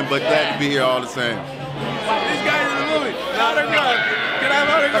this morning, but glad to be here all the same. These guys in the movie. Autograph. Can I have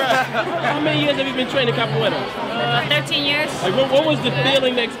autograph? How many years have you been training capoeira? 13 years. Like, what was the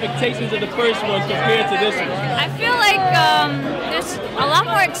feeling, the expectations of the first one compared to this one? I feel like there's a lot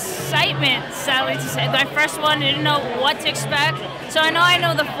more excitement, sadly to say. My first one, I didn't know what to expect. So I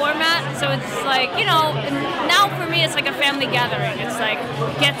know the format, so it's like, you know, now for me it's like a family gathering. It's like,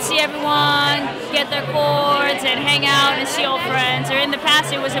 get to see everyone, get their chords, and hang out and see old friends. Or in the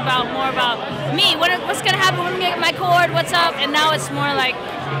past it was more about me, what's gonna happen when I get my chord, what's up, and now it's more like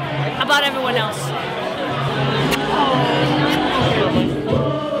about everyone else.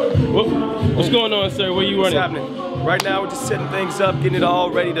 What's going on, sir? Where you running? What's happening? Right now we're just setting things up, getting it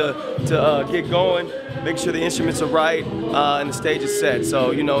all ready to get going. Make sure the instruments are right and the stage is set. So,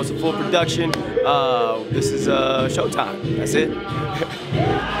 you know, it's a full production. This is showtime. That's it.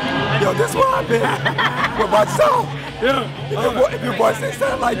 Yo, this what I've been with myself. Yeah. If your voice ain't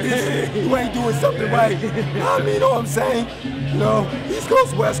sound like this, you ain't doing something right. I mean, you know what I'm saying? You know, East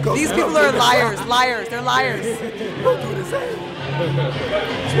Coast, West Coast. These people are liars, liars. They're liars. Don't do the same.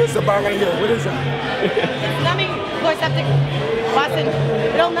 What's about right here? What is that? Numbing septic. Boston,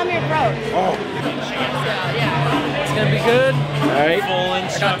 it'll numb your throat. Oh. It's gonna be good. All right. Full I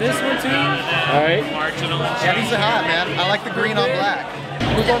got this one too. All right. Marginal. Yeah, these are hot, man. I like the green on black.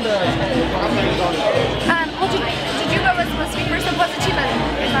 Who's on the? Did you go was supposed to be first and plus achievement?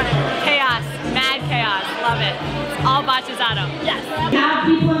 Chaos, mad chaos, love it. It's all Batizado. Yes. We have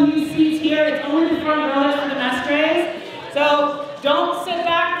people in these seats here. It's only the front rows for the Mestres. So don't sit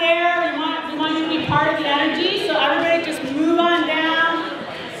back there. We want you to be part of the energy. So everybody just move on down.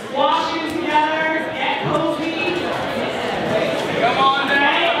 Wash shoes together. Get cozy. Come on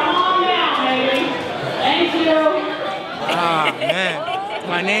down. Come on down, baby. Thank you. Ah, man.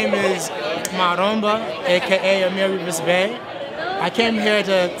 My name is Maromba, a.k.a. Amir Rivers Bay. I came here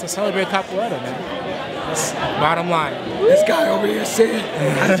to celebrate Capoeira, man. That's bottom line. This guy over here said,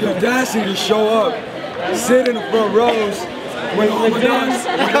 as your dancing show up, sit in the front rows.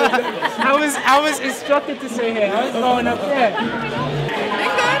 I was instructed to say hey. I was going up there. Been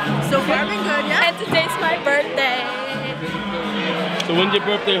good. So far, been good. Yeah. And today's my birthday. So when's your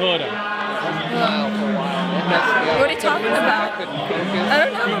birthday, Hoda? What are you talking about? I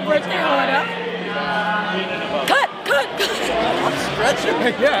don't have a birthday order. Cut. I'm stretching.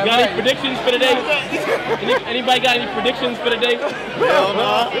 Yeah, got any predictions for the day? Anybody got any predictions for the day? Hell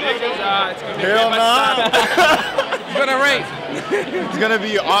no. Predictions? It's gonna be Hell no. It's gonna rain. It's gonna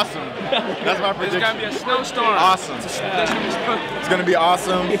be awesome. That's my prediction. It's gonna be a snowstorm. Awesome. It's gonna be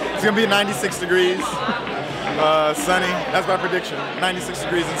awesome. It's gonna be 96 degrees. Sunny. That's my prediction. 96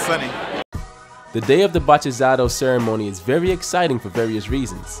 degrees and sunny. The day of the Batizado ceremony is very exciting for various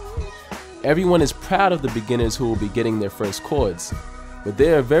reasons. Everyone is proud of the beginners who will be getting their first chords, but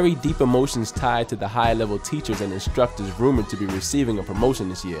there are very deep emotions tied to the high-level teachers and instructors rumored to be receiving a promotion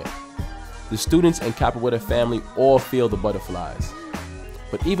this year. The students and Capoeira family all feel the butterflies.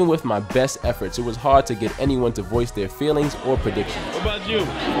 But even with my best efforts, it was hard to get anyone to voice their feelings or predictions. What about you?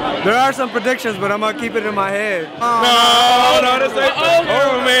 There are some predictions, but I'm gonna keep it in my head. No, this ain't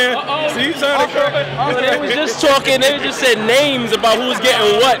man. See, you trying to cover. They was just talking, they just said names about who's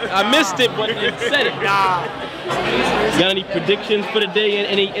getting what. I missed it, but it said it. Got any predictions for the day?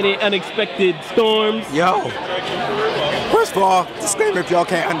 Any unexpected storms? Yo, first of all, disclaimer if y'all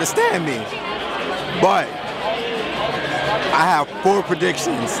can't understand me, but I have 4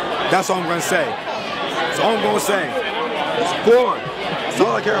 predictions. That's all I'm gonna say. That's all I'm gonna say. It's 4. That's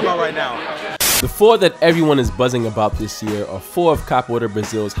all I care about right now. The 4 that everyone is buzzing about this year are 4 of Capoeira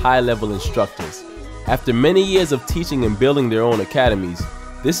Brazil's high-level instructors. After many years of teaching and building their own academies,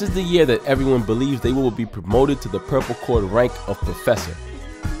 this is the year that everyone believes they will be promoted to the purple cord rank of professor.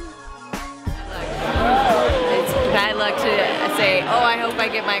 It's bad luck to say, oh, I hope I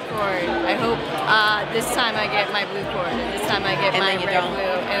get my chord. I hope this time I get my blue chord. And this time I get my red blue.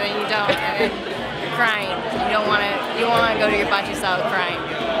 And then you don't. And then you're crying. You don't want to go to your Batizado crying.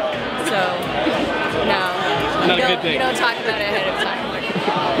 So, no. Not a good thing. You don't talk about it ahead of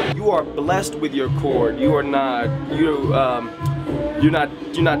time. You are blessed with your chord. You are not. You're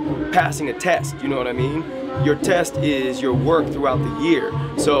not passing a test. You know what I mean? Your test is your work throughout the year.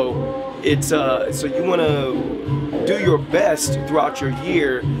 So it's so you want to do your best throughout your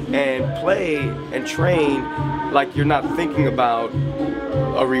year and play and train like you're not thinking about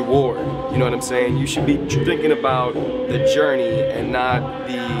a reward. You know what I'm saying? You should be thinking about the journey and not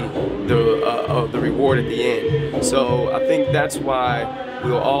the reward at the end. So I think that's why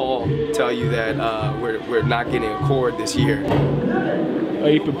we'll all tell you that we're not getting a chord this year. Are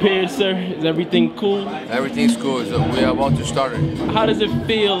you prepared, sir? Is everything cool? Everything's cool. So we are about to start it. How does it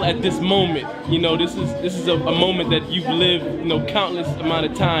feel at this moment? You know, this is a moment that you've lived, you know, countless amount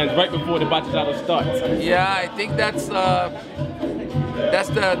of times right before the Batizado starts. Yeah, I think that's the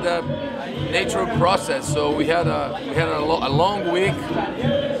natural process. So we had a long week,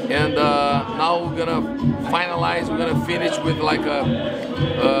 and now we're gonna finalize. We're gonna finish with like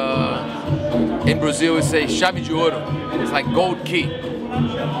in Brazil we say chave de ouro. It's like gold key.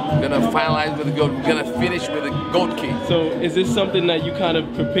 We're gonna finalize with the gold. We're gonna finish with the gold key. So is this something that you kind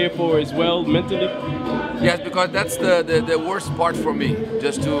of prepare for as well mentally? Yes, because that's the worst part for me,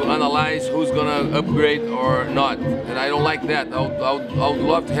 just to analyze who's gonna upgrade or not, and I don't like that. I would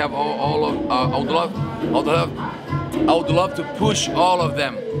love to have I would love to push all of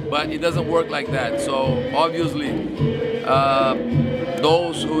them, but it doesn't work like that. So obviously,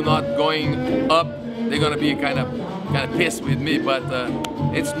 those who not going up, they're gonna be kind of pissed with me, but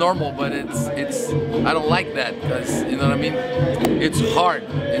it's normal. But it's I don't like that, because you know what I mean. It's hard.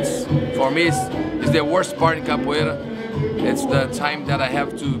 It's for me. It's the worst part in capoeira. It's the time that I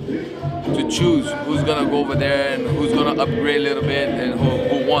have to choose who's gonna go over there and who's gonna upgrade a little bit and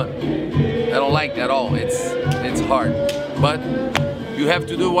who won. I don't like that at all. It's hard, but you have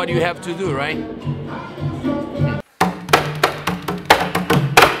to do what you have to do, right?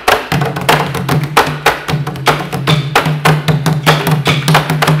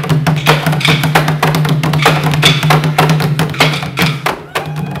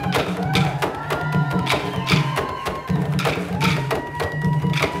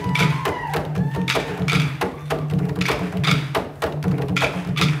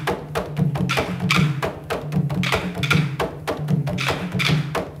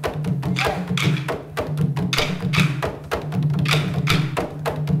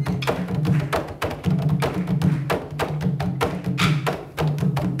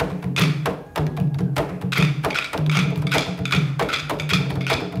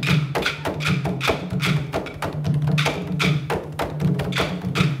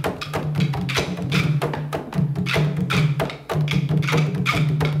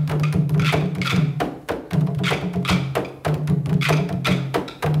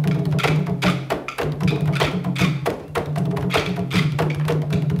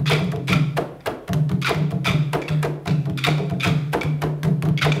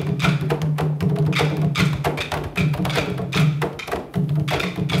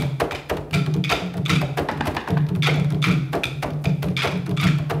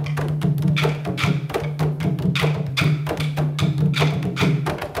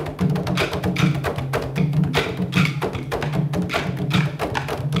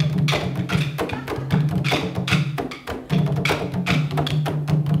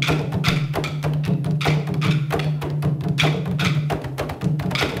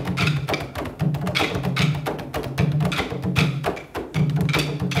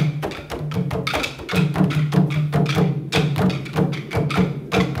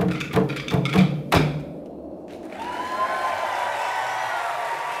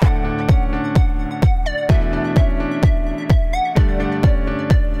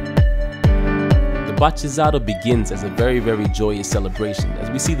 Batizado begins as a very, very joyous celebration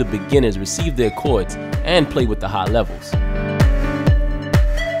as we see the beginners receive their chords and play with the high levels.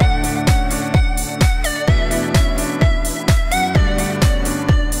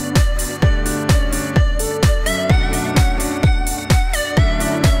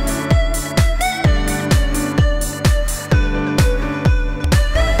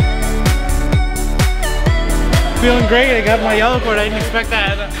 Feeling great. I got my yellow chord. I didn't expect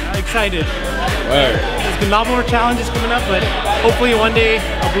that. I'm excited. There's a lot more challenges coming up, but hopefully one day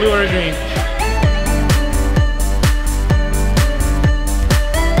a blue or a green.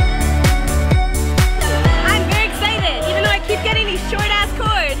 I'm very excited, even though I keep getting these short-ass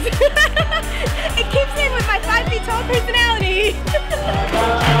chords. It keeps in with my 5 feet tall personality.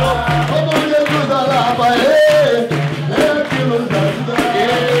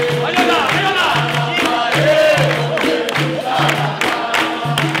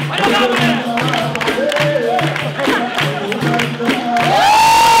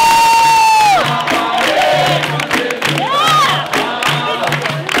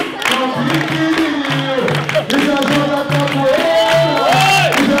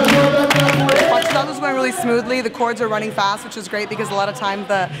 Smoothly, the chords are running fast, which is great because a lot of times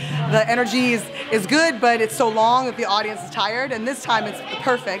the energy is good, but it's so long that the audience is tired, and this time it's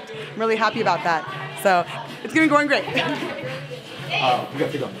perfect. I'm really happy about that. So it's going to be going great. We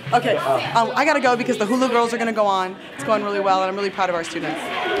got to go. Okay, I gotta go because the hula girls are gonna go on. It's going really well, and I'm really proud of our students. You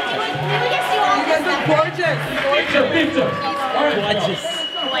guys are gorgeous.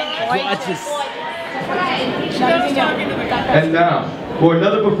 And now, for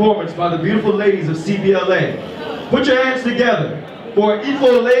another performance by the beautiful ladies of CBLA. Put your hands together for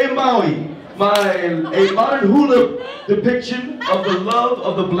Ifole Maui, a modern hula depiction of the love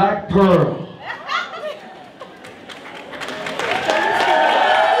of the Black Pearl.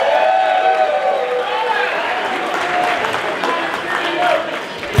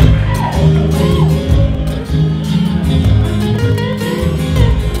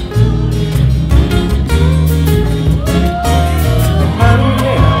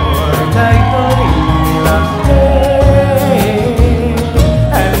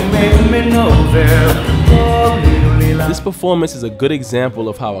 This performance is a good example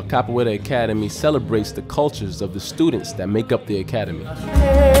of how a Capoeira Academy celebrates the cultures of the students that make up the academy.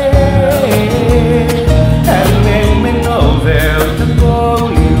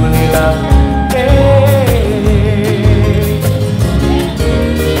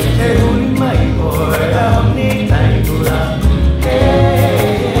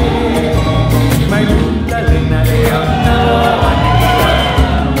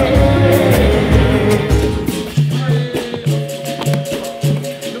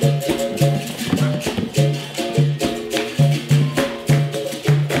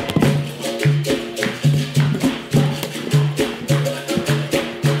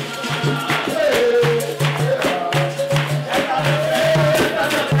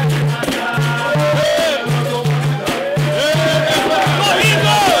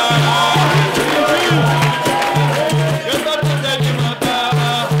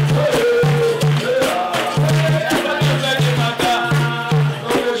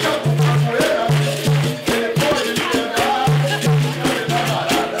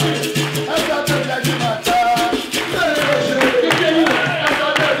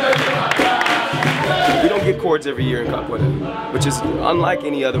 Chords every year in Capoeira, which is unlike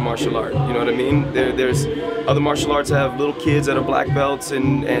any other martial art. You know what I mean? There's other martial arts that have little kids that are black belts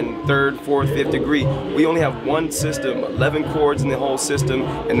and 3rd, 4th, 5th degree. We only have one system, 11 chords in the whole system,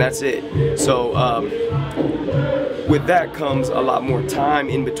 and that's it. So with that comes a lot more time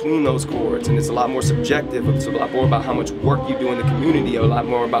in between those chords, and it's a lot more subjective. It's a lot more about how much work you do in the community, a lot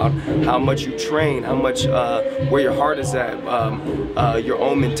more about how much you train, how much where your heart is at, your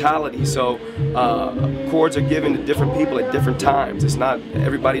own mentality. So chords are given to different people at different times. It's not,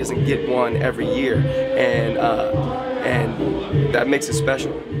 everybody doesn't get one every year, and that makes it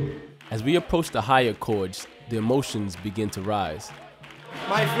special. As we approach the higher chords, the emotions begin to rise.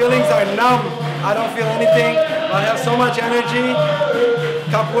 My feelings are numb. I don't feel anything. I have so much energy.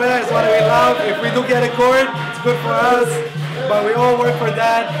 Capoeira is what we love. If we do get a chord, it's good for us, but we all work for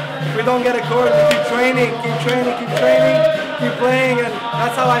that. If we don't get a chord, we keep training, keep playing, and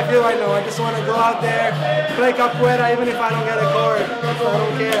that's how I feel right now. I just want to go out there, play Capoeira even if I don't get a chord. I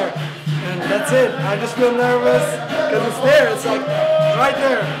don't care. And that's it. I just feel nervous because it's there. It's like right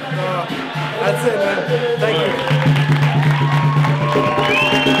there. That's it, man. Thank you.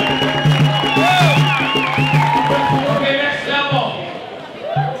 Okay, next level.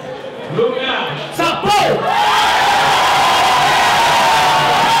 Look out. Sapo!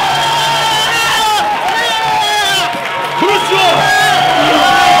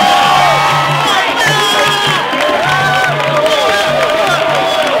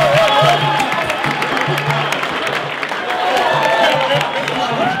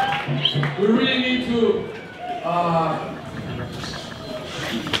 We really need to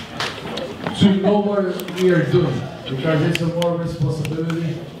know what we are doing, because it's a more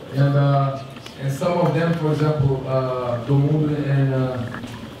responsibility, and some of them, for example, Do Mundo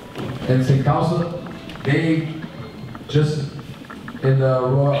and Sem Calça, they just in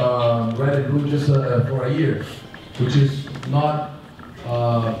the red and blue just for a year, which is not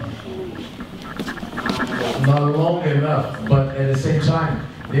long enough, but at the same time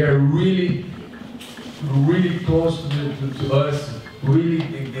they are really close to us, really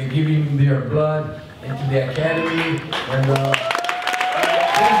giving their blood into the academy, and I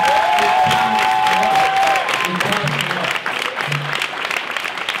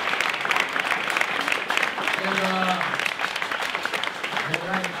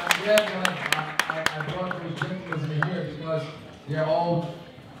brought those gentlemen in here because they're all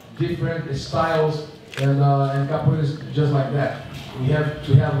different styles, and Capoeira is just like that. You have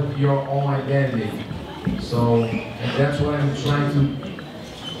to have your own identity. So that's what I'm trying to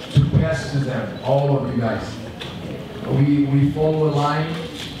pass to them, all of you guys. We follow a line,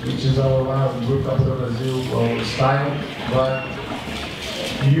 which is our line of Group Capoeira Brazil style, but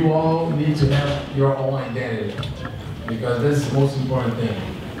you all need to have your own identity, because this is the most important thing.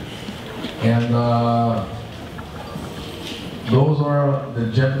 And those are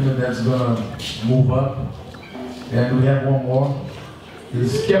the gentlemen that's gonna move up. And we have one more.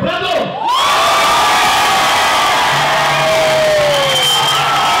 This is Quebrado!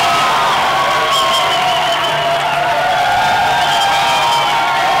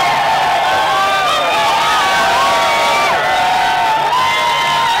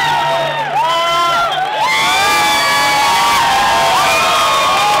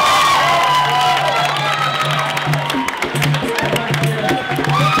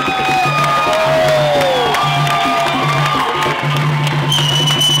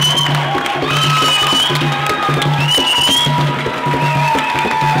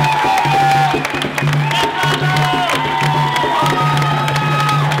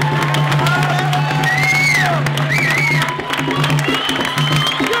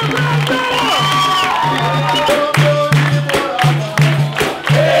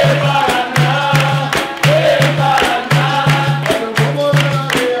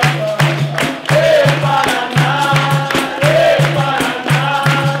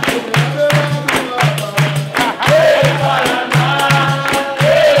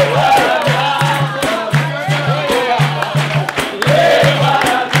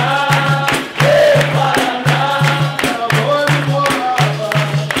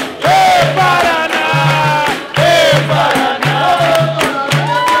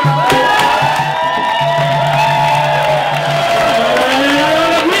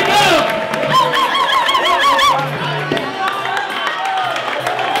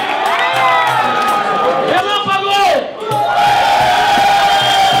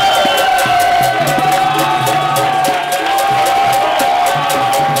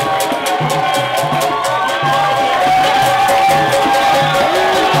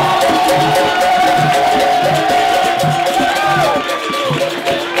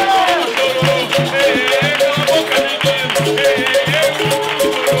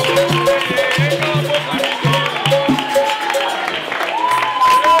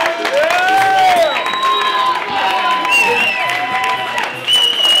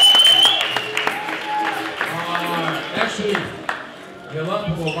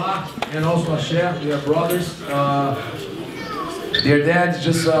 And also Asher, we are brothers. Their dad's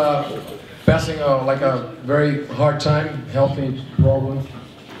just passing like a very hard time, healthy problem.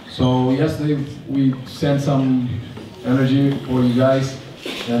 So yesterday we sent some energy for you guys,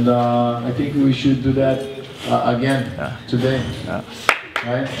 and I think we should do that again today.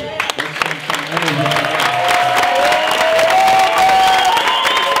 Right? Let's send some energy.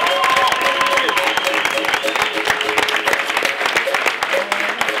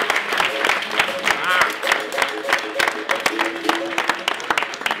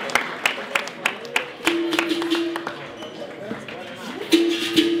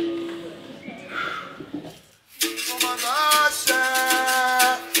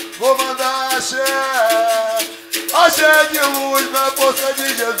 Axé de luz na força de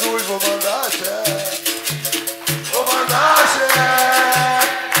Jesus, vou mandar axé. Vou mandar axé.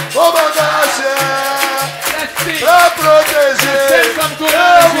 Vou mandar axé. Pra proteger,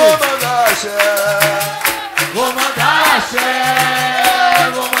 eu vou mandar axé. Vou mandar axé.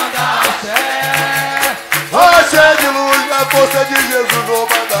 Vou mandar axé. Axé de luz na força de Jesus, vou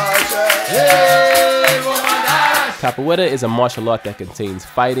mandar axé. Vou mandar axé. Capoeira is a martial art that contains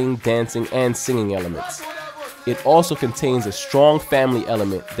fighting, dancing, and singing elements. It also contains a strong family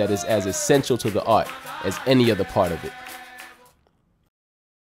element that is as essential to the art as any other part of it.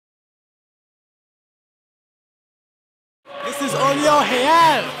 This is Oriol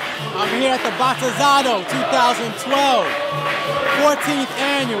Hayal. I'm here at the Batizado 2012, 14th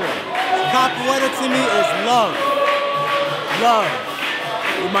annual. Capoeira to me is love. Love.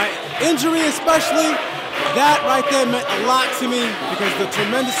 With my injury especially, that right there meant a lot to me because of the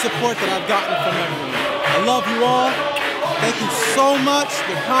tremendous support that I've gotten from everyone. I love you all. Thank you so much.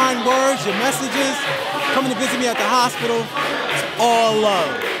 The kind words, your messages, coming to visit me at the hospital. It's all love.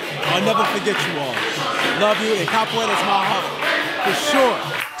 I'll never forget you all. Love you, and Capoeira is my heart, for sure.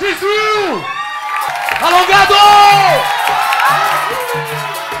 Desvio! Alongado!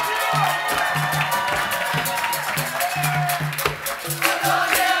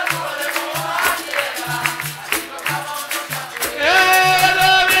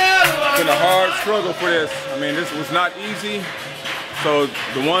 It's been a hard struggle for this. I mean, this was not easy. So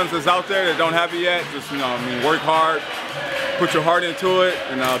the ones that's out there that don't have it yet, just work hard, put your heart into it,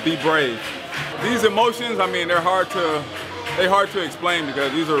 and be brave. These emotions, they're hard to explain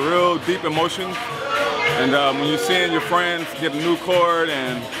because these are real deep emotions. And when you're seeing your friends get a new chord,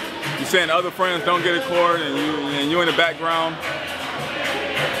 and you're seeing other friends don't get a chord, and you're in the background,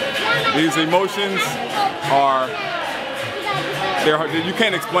 these emotions you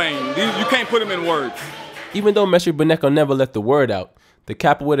can't explain. You can't put them in words. Even though Mestre Boneco never let the word out, the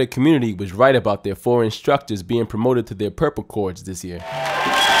Capoeira community was right about their 4 instructors being promoted to their purple cords this year.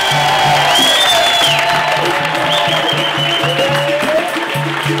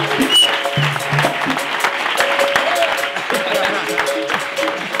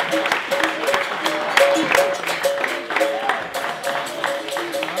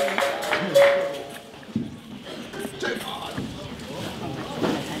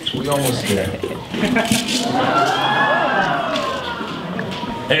 We almost there.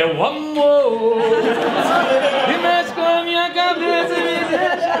 Eu amo e mexe com a minha cabeça e me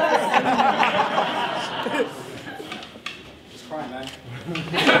deixa. Just cry, man.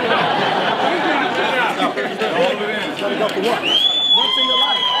 Once in your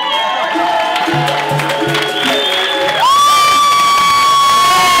life.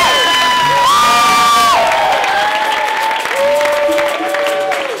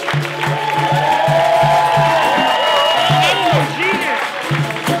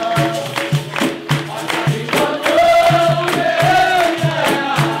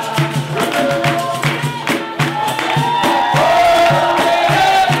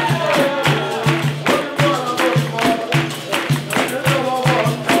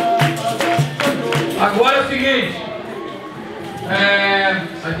 Agora é o seguinte,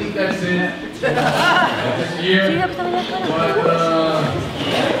 I think that's it. This year,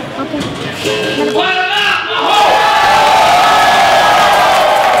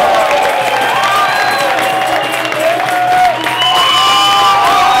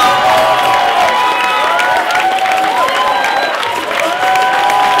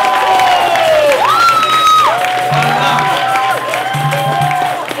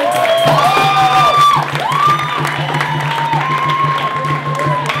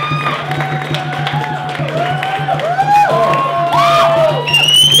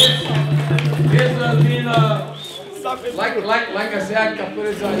 like I said,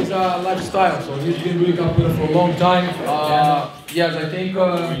 Capoeira is a lifestyle, so he's been doing Capoeira for a long time. Yes,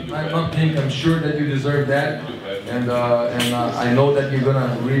 I'm sure that you deserve that, and I know that you're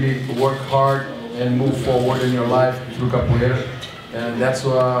gonna really work hard and move forward in your life through Capoeira, and that's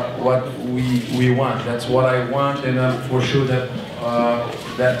what we want. That's what I want, and for sure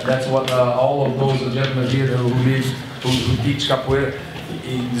that's what all of those gentlemen here who teach Capoeira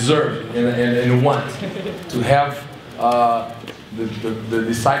deserve and want to have. The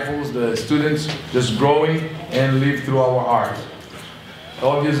disciples, the students, just growing and live through our art.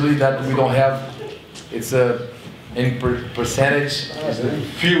 Obviously, that we don't have. It's in percentage. There's a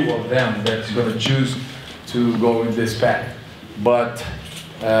few of them that's going to choose to go in this path. But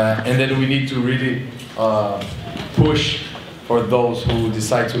and then we need to really push for those who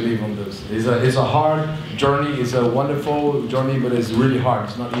decide to live on this. It's a hard journey. It's a wonderful journey, but it's really hard.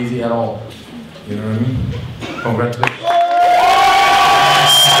 It's not easy at all. You know what I mean? Congratulations.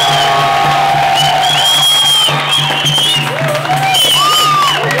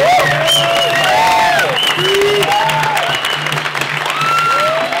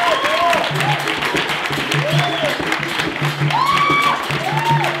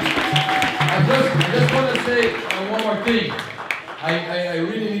 I just want to say one more thing. I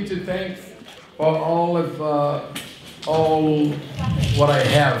really need to thank for all what I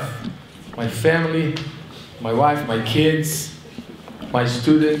have. My family, my wife, my kids, my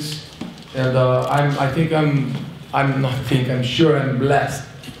students, and I'm sure I'm blessed.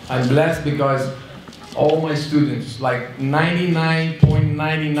 I'm blessed because all my students, like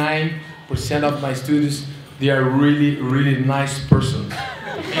 99.99% of my students, they are really, really nice persons.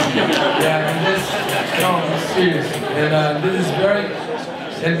 Yeah, and I'm serious.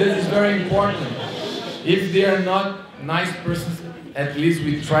 And this is very important. If they are not nice persons, at least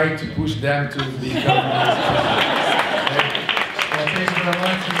we try to push them to become nice persons. Thank you very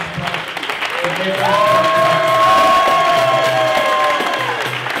much.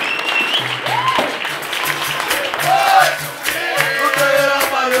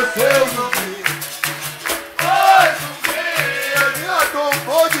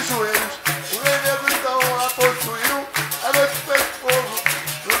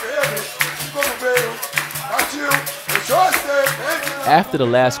 After the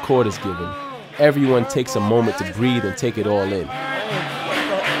last chord is given, everyone takes a moment to breathe and take it all in.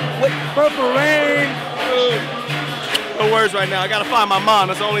 Purple Rain. No words right now. I gotta find my mom.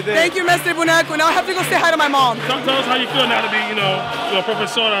 That's the only thing. Thank you, Mestre Boneco. Now I have to go say hi to my mom. Tell us how you feel now to be,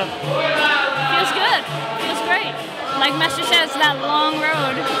 professora. I Feels good. Feels great. Like Mestre said, it's that long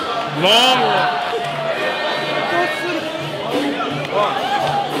road. Long road.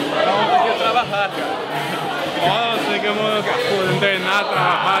 Hay que trabajar, cara. Todos tenemos que entrenar,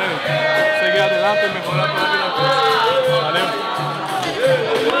 trabajar, seguir adelante y mejorar toda la vida.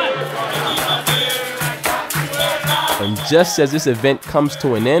 And just as this event comes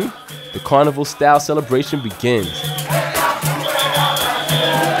to an end, the carnival-style celebration begins.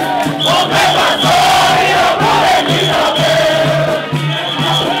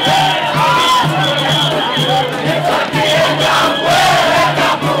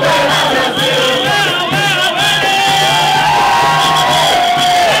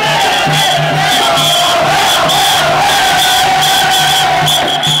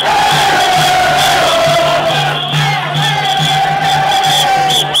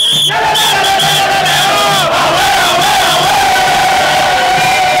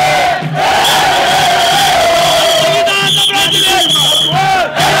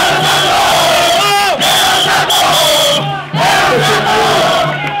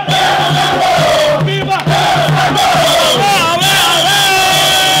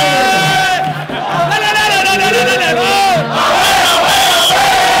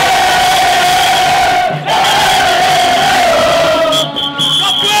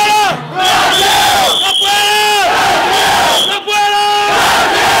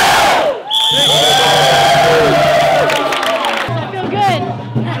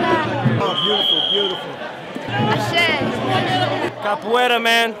 Capoeira,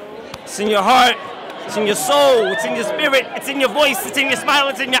 man. It's in your heart. It's in your soul. It's in your spirit. It's in your voice. It's in your smile.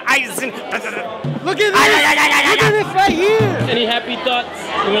 It's in your eyes. Look at this. Look at this right here. Any happy thoughts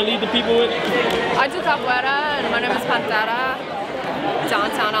you want to leave the people with? I do capoeira, and my name is Pantera,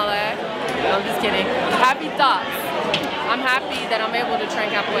 downtown LA. No, I'm just kidding. Happy thoughts. I'm happy that I'm able to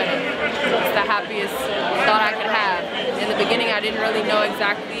train capoeira. It's the happiest thought I could have. In the beginning, I didn't really know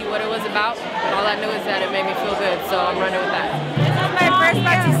exactly what it was about, but all I knew is that it made me feel good, so I'm running with that. This is my first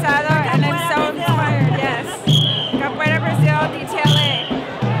Batizado, and I'm so inspired, yes. Capoeira Brazil, DTLA.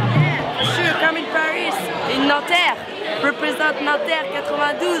 Sure, comme in Paris, in Nanterre. Represent Nanterre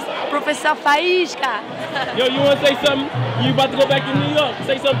 92, Professor Faishka. Yo, you want to say something? You about to go back to New York.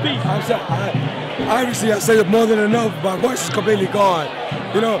 Say some peace. I'm sorry. Obviously, I say more than enough. My voice is completely gone.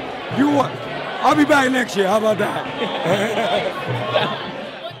 You know, I'll be back next year. How about that?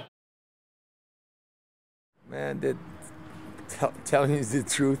 Man, telling you the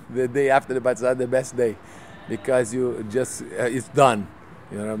truth, the day after the Batizado, the best day, because you just it's done.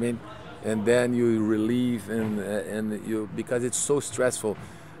 You know what I mean? And then you relieve and you, because it's so stressful.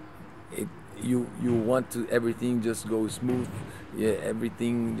 You want to everything just go smooth, yeah,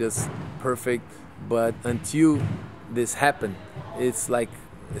 everything just perfect. But until this happened, it's like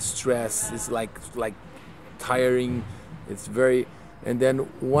stress. It's like tiring. It's very, and then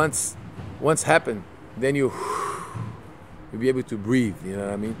once happened, then you'll be able to breathe. You know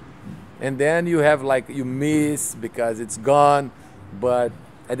what I mean? And then you have you miss because it's gone, but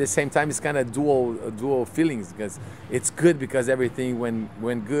at the same time it's kind of dual feelings, because it's good because everything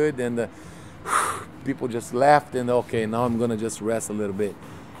went good and people just left and okay, now I'm gonna just rest a little bit.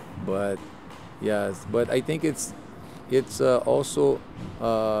 But yes, but I think it's also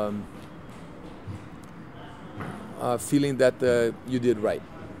feeling that you did right.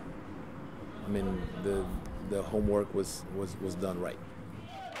 I mean, the homework was done right.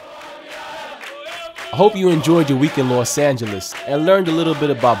 I hope you enjoyed your week in Los Angeles and learned a little bit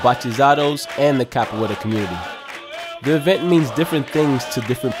about Batizados and the Capoeira community. The event means different things to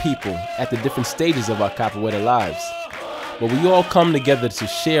different people at the different stages of our Capoeira lives. But we all come together to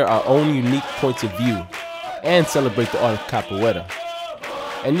share our own unique points of view and celebrate the art of Capoeira.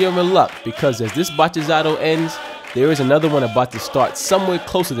 And you're in luck, because as this Batizado ends, there is another one about to start somewhere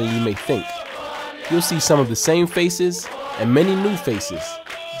closer than you may think. You'll see some of the same faces and many new faces.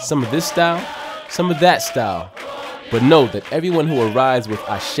 Some of this style, some of that style. But know that everyone who arrives with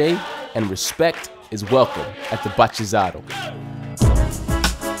ashe and respect is welcome at the Batizado.